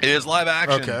action? It is live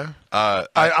action. Okay. I'm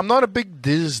I'm not a big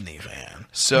Disney fan.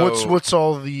 So- what's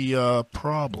all the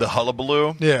problem? the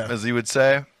hullabaloo, Yeah. as you would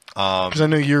say. Because I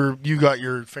know you got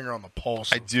your finger on the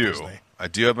pulse. I of do. Disney. I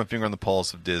do have my finger on the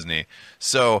pulse of Disney.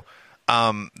 So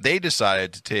they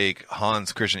decided to take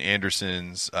Hans Christian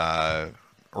Andersen's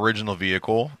original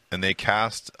vehicle, and they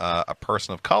cast a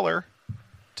person of color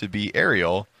to be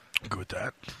Ariel. I'm good with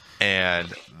that.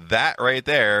 And that right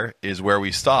there is where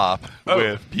we stop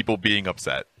with people being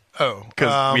upset. Oh,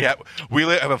 Because we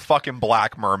have a fucking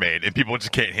black mermaid, and people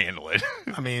just can't handle it.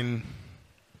 I mean,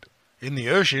 in the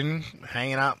ocean,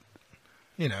 hanging out,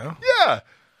 Yeah.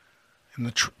 in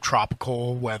the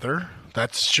tropical weather.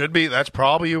 That's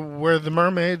probably where the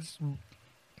mermaids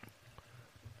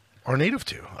are native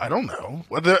to. I don't know.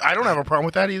 I don't have a problem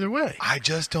with that either way. I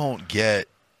just don't get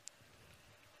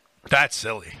That's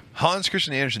silly. Hans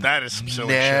Christian Andersen. That is some silly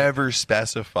never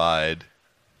specified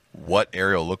what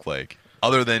Ariel looked like,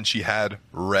 other than she had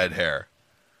red hair.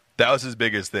 That was his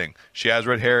biggest thing. She has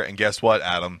red hair, and guess what,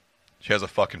 Adam? She has a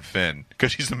fucking fin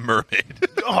because she's a mermaid.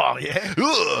 Oh yeah.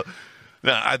 Ugh.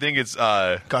 No, I think it's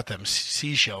Got them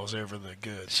seashells over the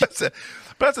goods. but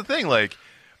that's the thing. Like,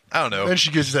 I don't know. Then she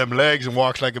gets them legs and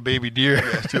walks like a baby deer.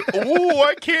 Oh,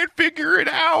 I can't figure it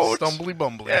out. Stumbly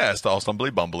bumbly. Yeah, it's all stumbly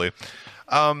bumbly.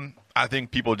 I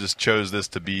think people just chose this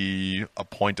to be a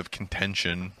point of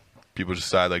contention. People just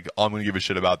decided, like, oh, I'm going to give a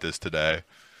shit about this today.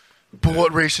 But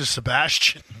what race is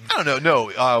Sebastian? I don't know.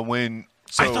 No, when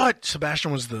so I thought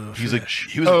Sebastian was the he's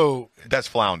fish. that's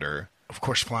Flounder. Of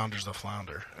course, Flounder's the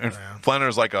flounder. And Yeah.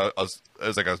 Flounder's like a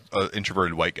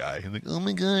introverted white guy. He's like, Oh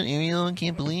my God, Ariel, I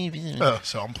can't believe it. Oh,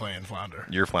 so I'm playing Flounder.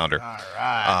 you're Flounder. All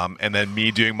right. And then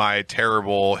me doing my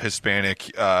terrible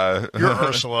Hispanic. You're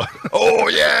Ursula. Oh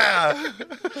yeah,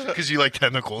 Because you like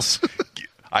tentacles.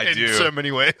 I in do. so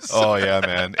many ways. Oh yeah,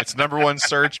 man! It's #1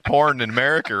 search porn in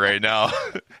America right now.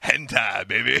 Hentai,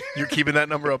 baby. You're keeping that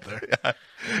number up there.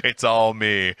 It's all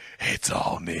me. It's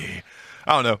all me.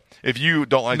 I don't know. If you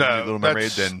don't like the Little Mermaid,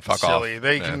 that's then fuck silly. off.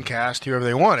 They Yeah. can cast whoever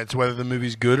they want. It's whether the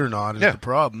movie's good or not is Yeah. the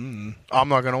problem. And I'm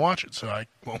not going to watch it, so I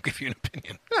won't give you an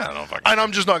opinion. I don't know if I can. And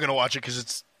I'm just not going to watch it because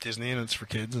it's Disney and it's for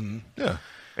kids, and Yeah.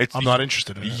 It's, I'm not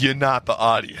interested in it. You're not the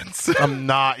audience. I'm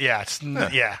not. Yeah,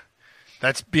 yeah.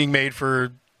 That's being made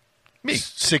for Me.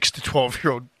 6 to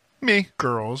 12-year-old Me.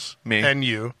 girls, Me. and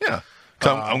you. Yeah.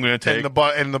 So I'm going to take.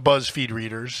 and the BuzzFeed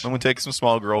readers I'm going to take some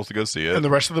small girls to go see it. and the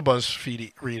rest of the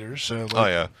BuzzFeed readers. So like, Oh,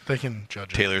 yeah. they can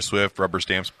judge it. Taylor Swift, rubber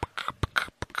stamps.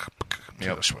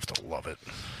 Taylor Swift will love it.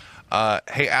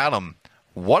 Hey, Adam,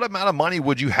 what amount of money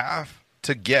would you have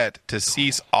to get to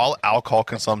cease all alcohol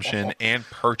consumption and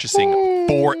purchasing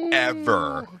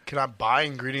forever? Can I buy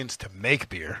ingredients to make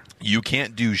beer? You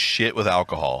can't do shit with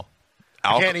alcohol.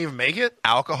 I can't even make it.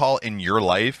 Alcohol in your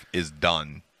life is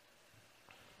done.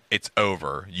 It's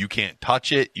over. You can't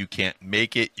touch it. You can't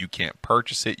make it. You can't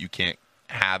purchase it. You can't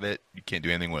have it. You can't do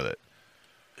anything with it.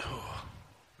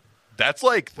 That's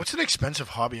like What's an expensive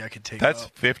hobby I could take? that's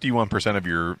up? 51% of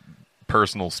your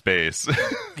personal space.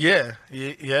 Yeah.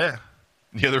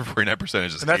 The other 49%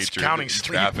 is just And that's hatred counting and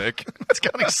sleep. traffic. That's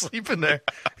counting sleep in there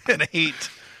and hate.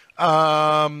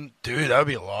 Dude, that would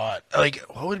be a lot. Like,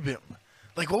 what would it be?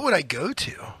 Like, what would I go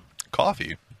to?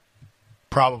 Coffee.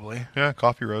 Probably. Yeah,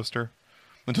 coffee roaster.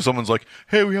 Until someone's like,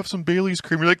 hey, we have some Bailey's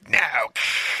cream. You're like, no.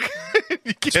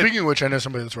 You can't. Speaking of which, I know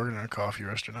somebody that's working at a coffee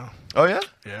roaster now. Oh, yeah?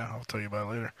 Yeah, I'll tell you about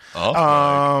it later.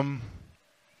 Oh,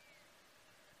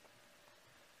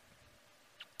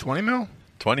 20 mil?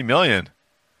 20 million.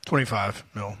 25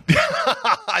 mil.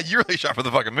 You really shot for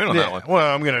the fucking moon on that one.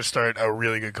 Well, I'm going to start a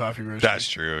really good coffee roaster. That's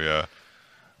true, yeah.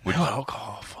 no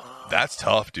alcohol. Fuck. That's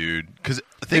tough, dude. Because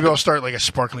Maybe I'll start like a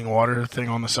sparkling water thing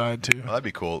on the side too. that'd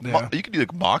be cool. Yeah. You could do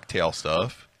like mocktail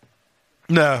stuff.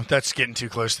 No, that's getting too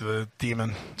close to the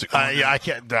demon. like, Yeah, I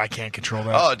can't control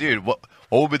that. Oh, dude, what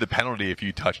would be the penalty if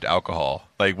you touched alcohol?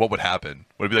 Like, what would happen?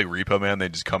 Would it be like Repo Man? They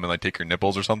just come and like take your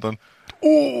nipples or something?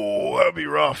 Oh, that'd be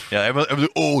rough. Yeah, everyone's like,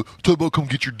 oh, talk about come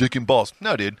get your dick and balls.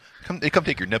 No, dude, they come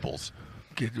take your nipples.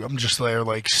 I'm just there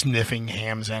like sniffing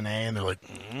Hams NA, and they're like,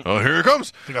 Oh, here it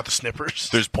comes. they got the snippers.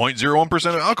 There's 0.01%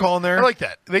 of alcohol in there. I like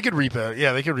that. They could repo.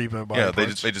 Yeah, they could repo. Body yeah,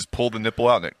 parts. they just pull the nipple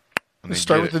out and they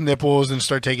start get with it. the nipples, then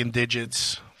start taking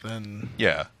digits. Then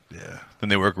Yeah. yeah, Then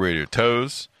they work way to your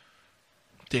toes,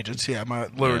 digits. Yeah, my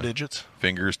lower Yeah. digits.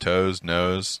 fingers, toes,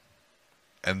 nose,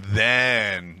 and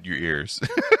then your ears.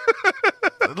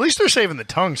 At least they're saving the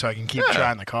tongue, so I can keep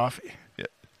trying the coffee. Yeah.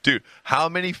 Dude, how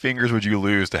many fingers would you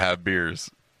lose to have beers?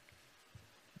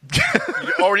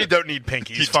 You already don't need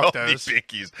pinkies. You Fuck don't need those.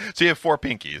 pinkies. So you have 4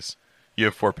 pinkies.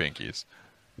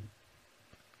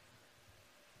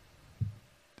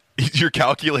 You're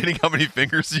calculating how many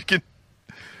fingers you can.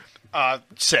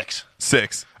 6.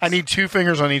 6. I need 2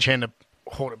 fingers on each hand to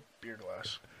hold a beer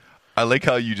glass. I like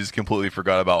how you just completely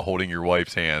forgot about holding your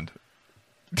wife's hand.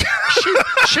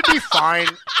 Should be fine.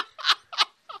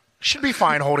 Should be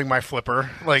fine holding my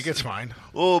flipper. Like, it's fine.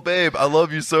 Oh, babe, I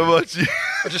love you so much.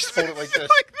 I just hold it like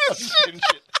this.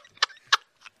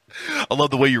 I love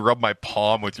the way you rub my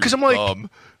palm with your 'Cause I'm like- thumb.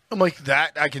 I'm like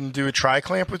that. I can do a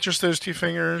tri-clamp with just those 2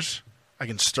 fingers. I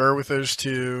can stir with those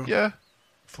 2. Yeah.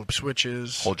 Flip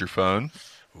switches. Hold your phone.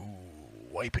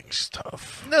 Wiping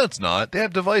stuff. No, it's not. They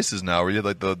have devices now where you have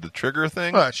like the trigger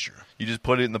thing. Oh, that's true. You just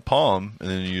put it in the palm and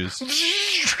then you just.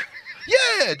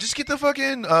 Yeah, just get the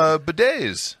fucking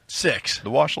bidets. 6. The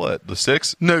washlet. The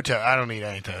 6. No toe. I don't need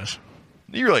any toes.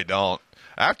 You really don't.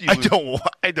 After you I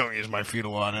lose, don't use my feet a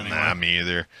lot anyway. Nah, me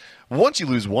either. Once you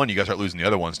lose one, you gotta start losing the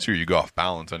other ones too. You go off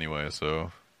balance anyway,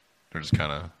 so they're just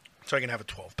kind of So I can have a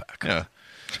 12-pack. yeah.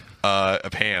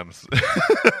 Of hams.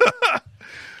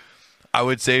 I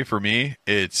would say for me,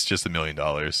 it's just $1 million.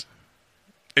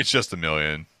 It's just $1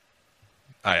 million.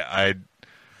 I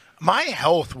My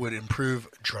health would improve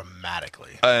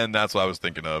dramatically. And that's what I was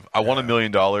thinking of. I want $1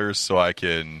 million so I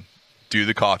can do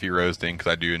the coffee roasting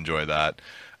because I do enjoy that.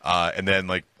 And then,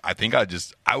 like, I think I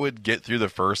would get through the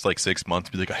first, like, 6 months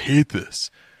and be like, I hate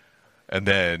this. And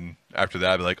then after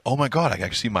that, I'd be like, oh, my God, I can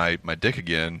actually see my dick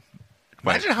again.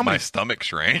 Imagine how my many stomach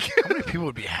shrank. How many people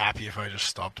would be happy if I just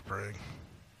stopped praying?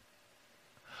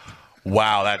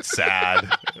 Wow, that's sad.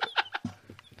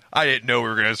 I didn't know we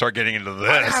were going to start getting into this.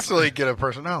 I have to like get a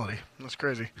personality. That's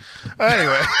crazy.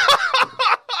 Anyway,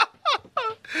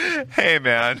 Hey,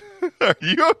 man, are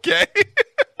you okay?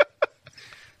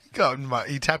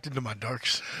 he tapped into my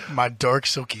dark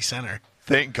silky center.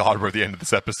 Thank God we're at the end of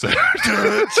this episode.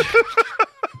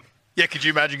 Yeah, could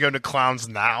you imagine going to clowns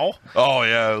now? Oh,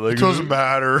 yeah. Like, It doesn't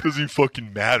matter. Doesn't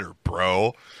fucking matter,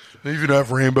 bro. They even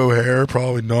have rainbow hair.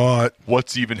 Probably not.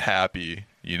 What's even happy?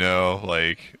 You know,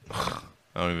 like, I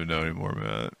don't even know anymore,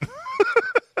 man.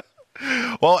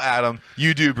 Well, Adam,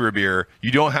 you do brew beer.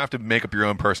 You don't have to make up your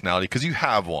own personality because you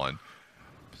have one.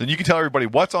 Then you can tell everybody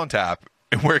what's on tap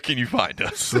and where can you find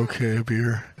us. Okay,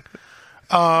 beer.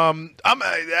 I'm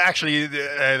actually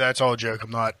that's all a joke. I'm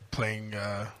not playing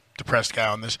depressed guy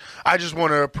on this. I just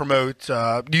want to promote.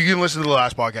 You can listen to the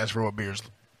last podcast for what beer's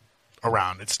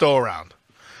around. It's still around.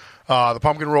 The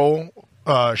pumpkin roll,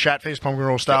 Shat-Face pumpkin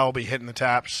roll style will be hitting the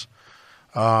taps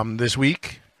this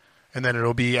week, and then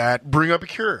it'll be at Bring Up a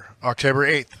Cure October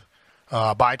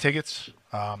 8th. Buy tickets.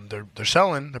 They're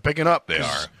selling. They're picking up. They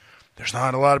are. There's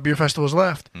not a lot of beer festivals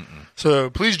left. So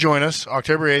please join us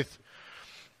October 8th.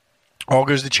 All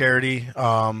goes to charity.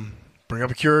 Bring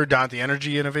Up a Cure down at the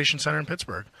Energy Innovation Center in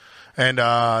Pittsburgh. And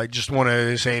I just want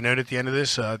to say a note at the end of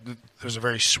this. There's a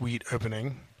very sweet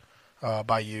opening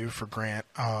by you for Grant.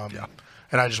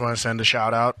 And I just want to send a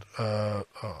shout out, a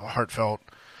heartfelt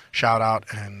shout out.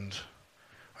 And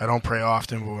I don't pray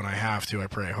often, but when I have to, I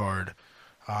pray hard.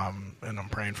 And I'm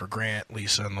praying for Grant,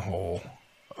 Lisa, and the whole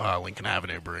Lincoln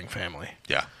Avenue Brewing family.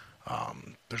 Yeah.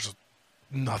 There's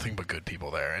nothing but good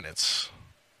people there, and it's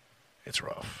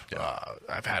rough. Yeah.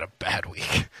 I've had a bad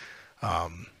week.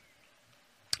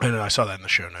 And I saw that in the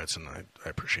show notes, and I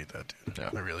appreciate that, dude.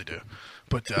 Yeah. I really do.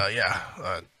 But,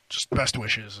 just best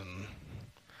wishes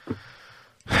and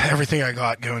everything I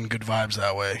got going good vibes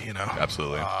that way, you know.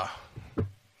 Absolutely.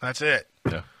 That's it,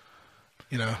 Yeah.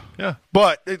 you know. Yeah.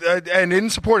 But and in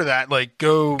support of that, like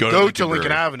go Go to to Lincoln Lincoln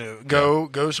Brewery. Avenue.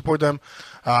 Go support them.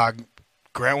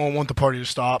 Grant won't want the party to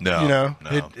stop. No, you know,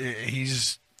 no.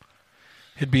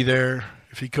 He'd be there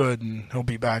if he could, and he'll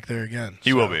be back there again.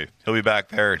 He will be. He'll be back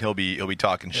there, and he'll be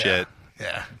talking shit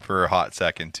Yeah. for a hot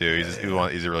second too. He's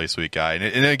a really sweet guy.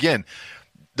 And again,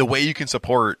 the way you can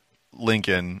support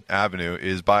Lincoln Avenue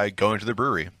is by going to the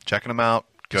brewery, checking them out,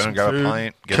 going and grab a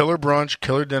pint, Killer brunch,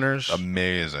 killer dinners,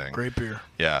 amazing. great beer,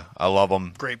 Yeah, I love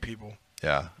them. great people.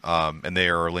 Yeah, and they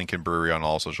are Lincoln Brewery on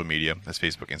all social media. That's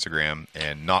Facebook, Instagram,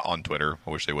 and not on Twitter. I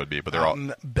wish they would be, but they're all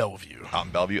in Bellevue. out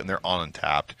in Bellevue, and they're on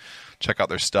Untapped. Check out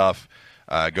their stuff.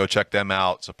 Go check them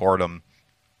out. Support them.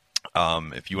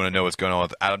 If you want to know what's going on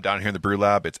with Adam down here in the Brew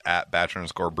Lab, it's at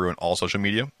Bachelor_Brew on all social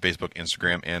media, Facebook,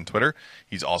 Instagram, and Twitter.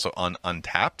 He's also on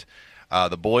Untapped.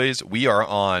 The boys, we are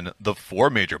on the 4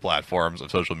 major platforms of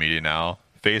social media now: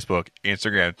 Facebook,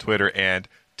 Instagram, Twitter, and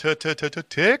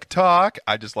TikTok.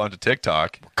 I just launched a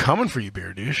TikTok. Coming for you,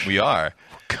 beer douche. We are.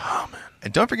 coming.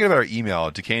 And don't forget about our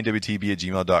email,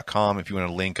 decayingwtb@gmail.com, if you want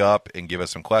to link up and give us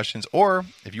some questions, or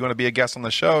if you want to be a guest on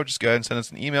the show, just go ahead and send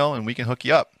us an email and we can hook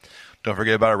you up. Don't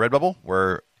forget about our Redbubble,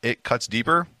 where It Cuts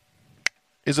Deeper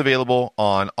is available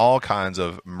on all kinds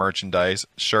of merchandise,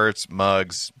 shirts,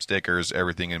 mugs, stickers,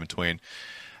 everything in between.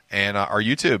 And our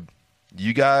YouTube.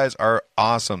 You guys are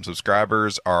awesome.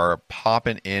 Subscribers are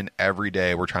popping in every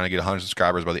day. We're trying to get 100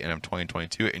 subscribers by the end of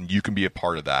 2022, and you can be a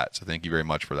part of that. So thank you very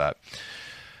much for that.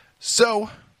 So,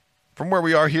 from where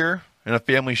we are here in a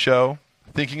family show,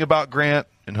 thinking about Grant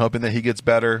and hoping that he gets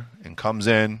better and comes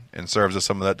in and serves us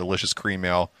some of that delicious cream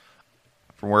ale,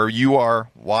 from where you are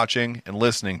watching and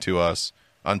listening to us,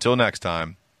 until next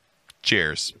time,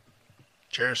 cheers.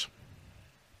 Cheers.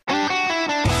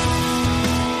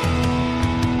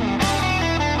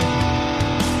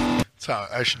 That's how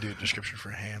I should do a description for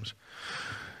hams.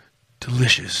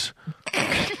 Delicious.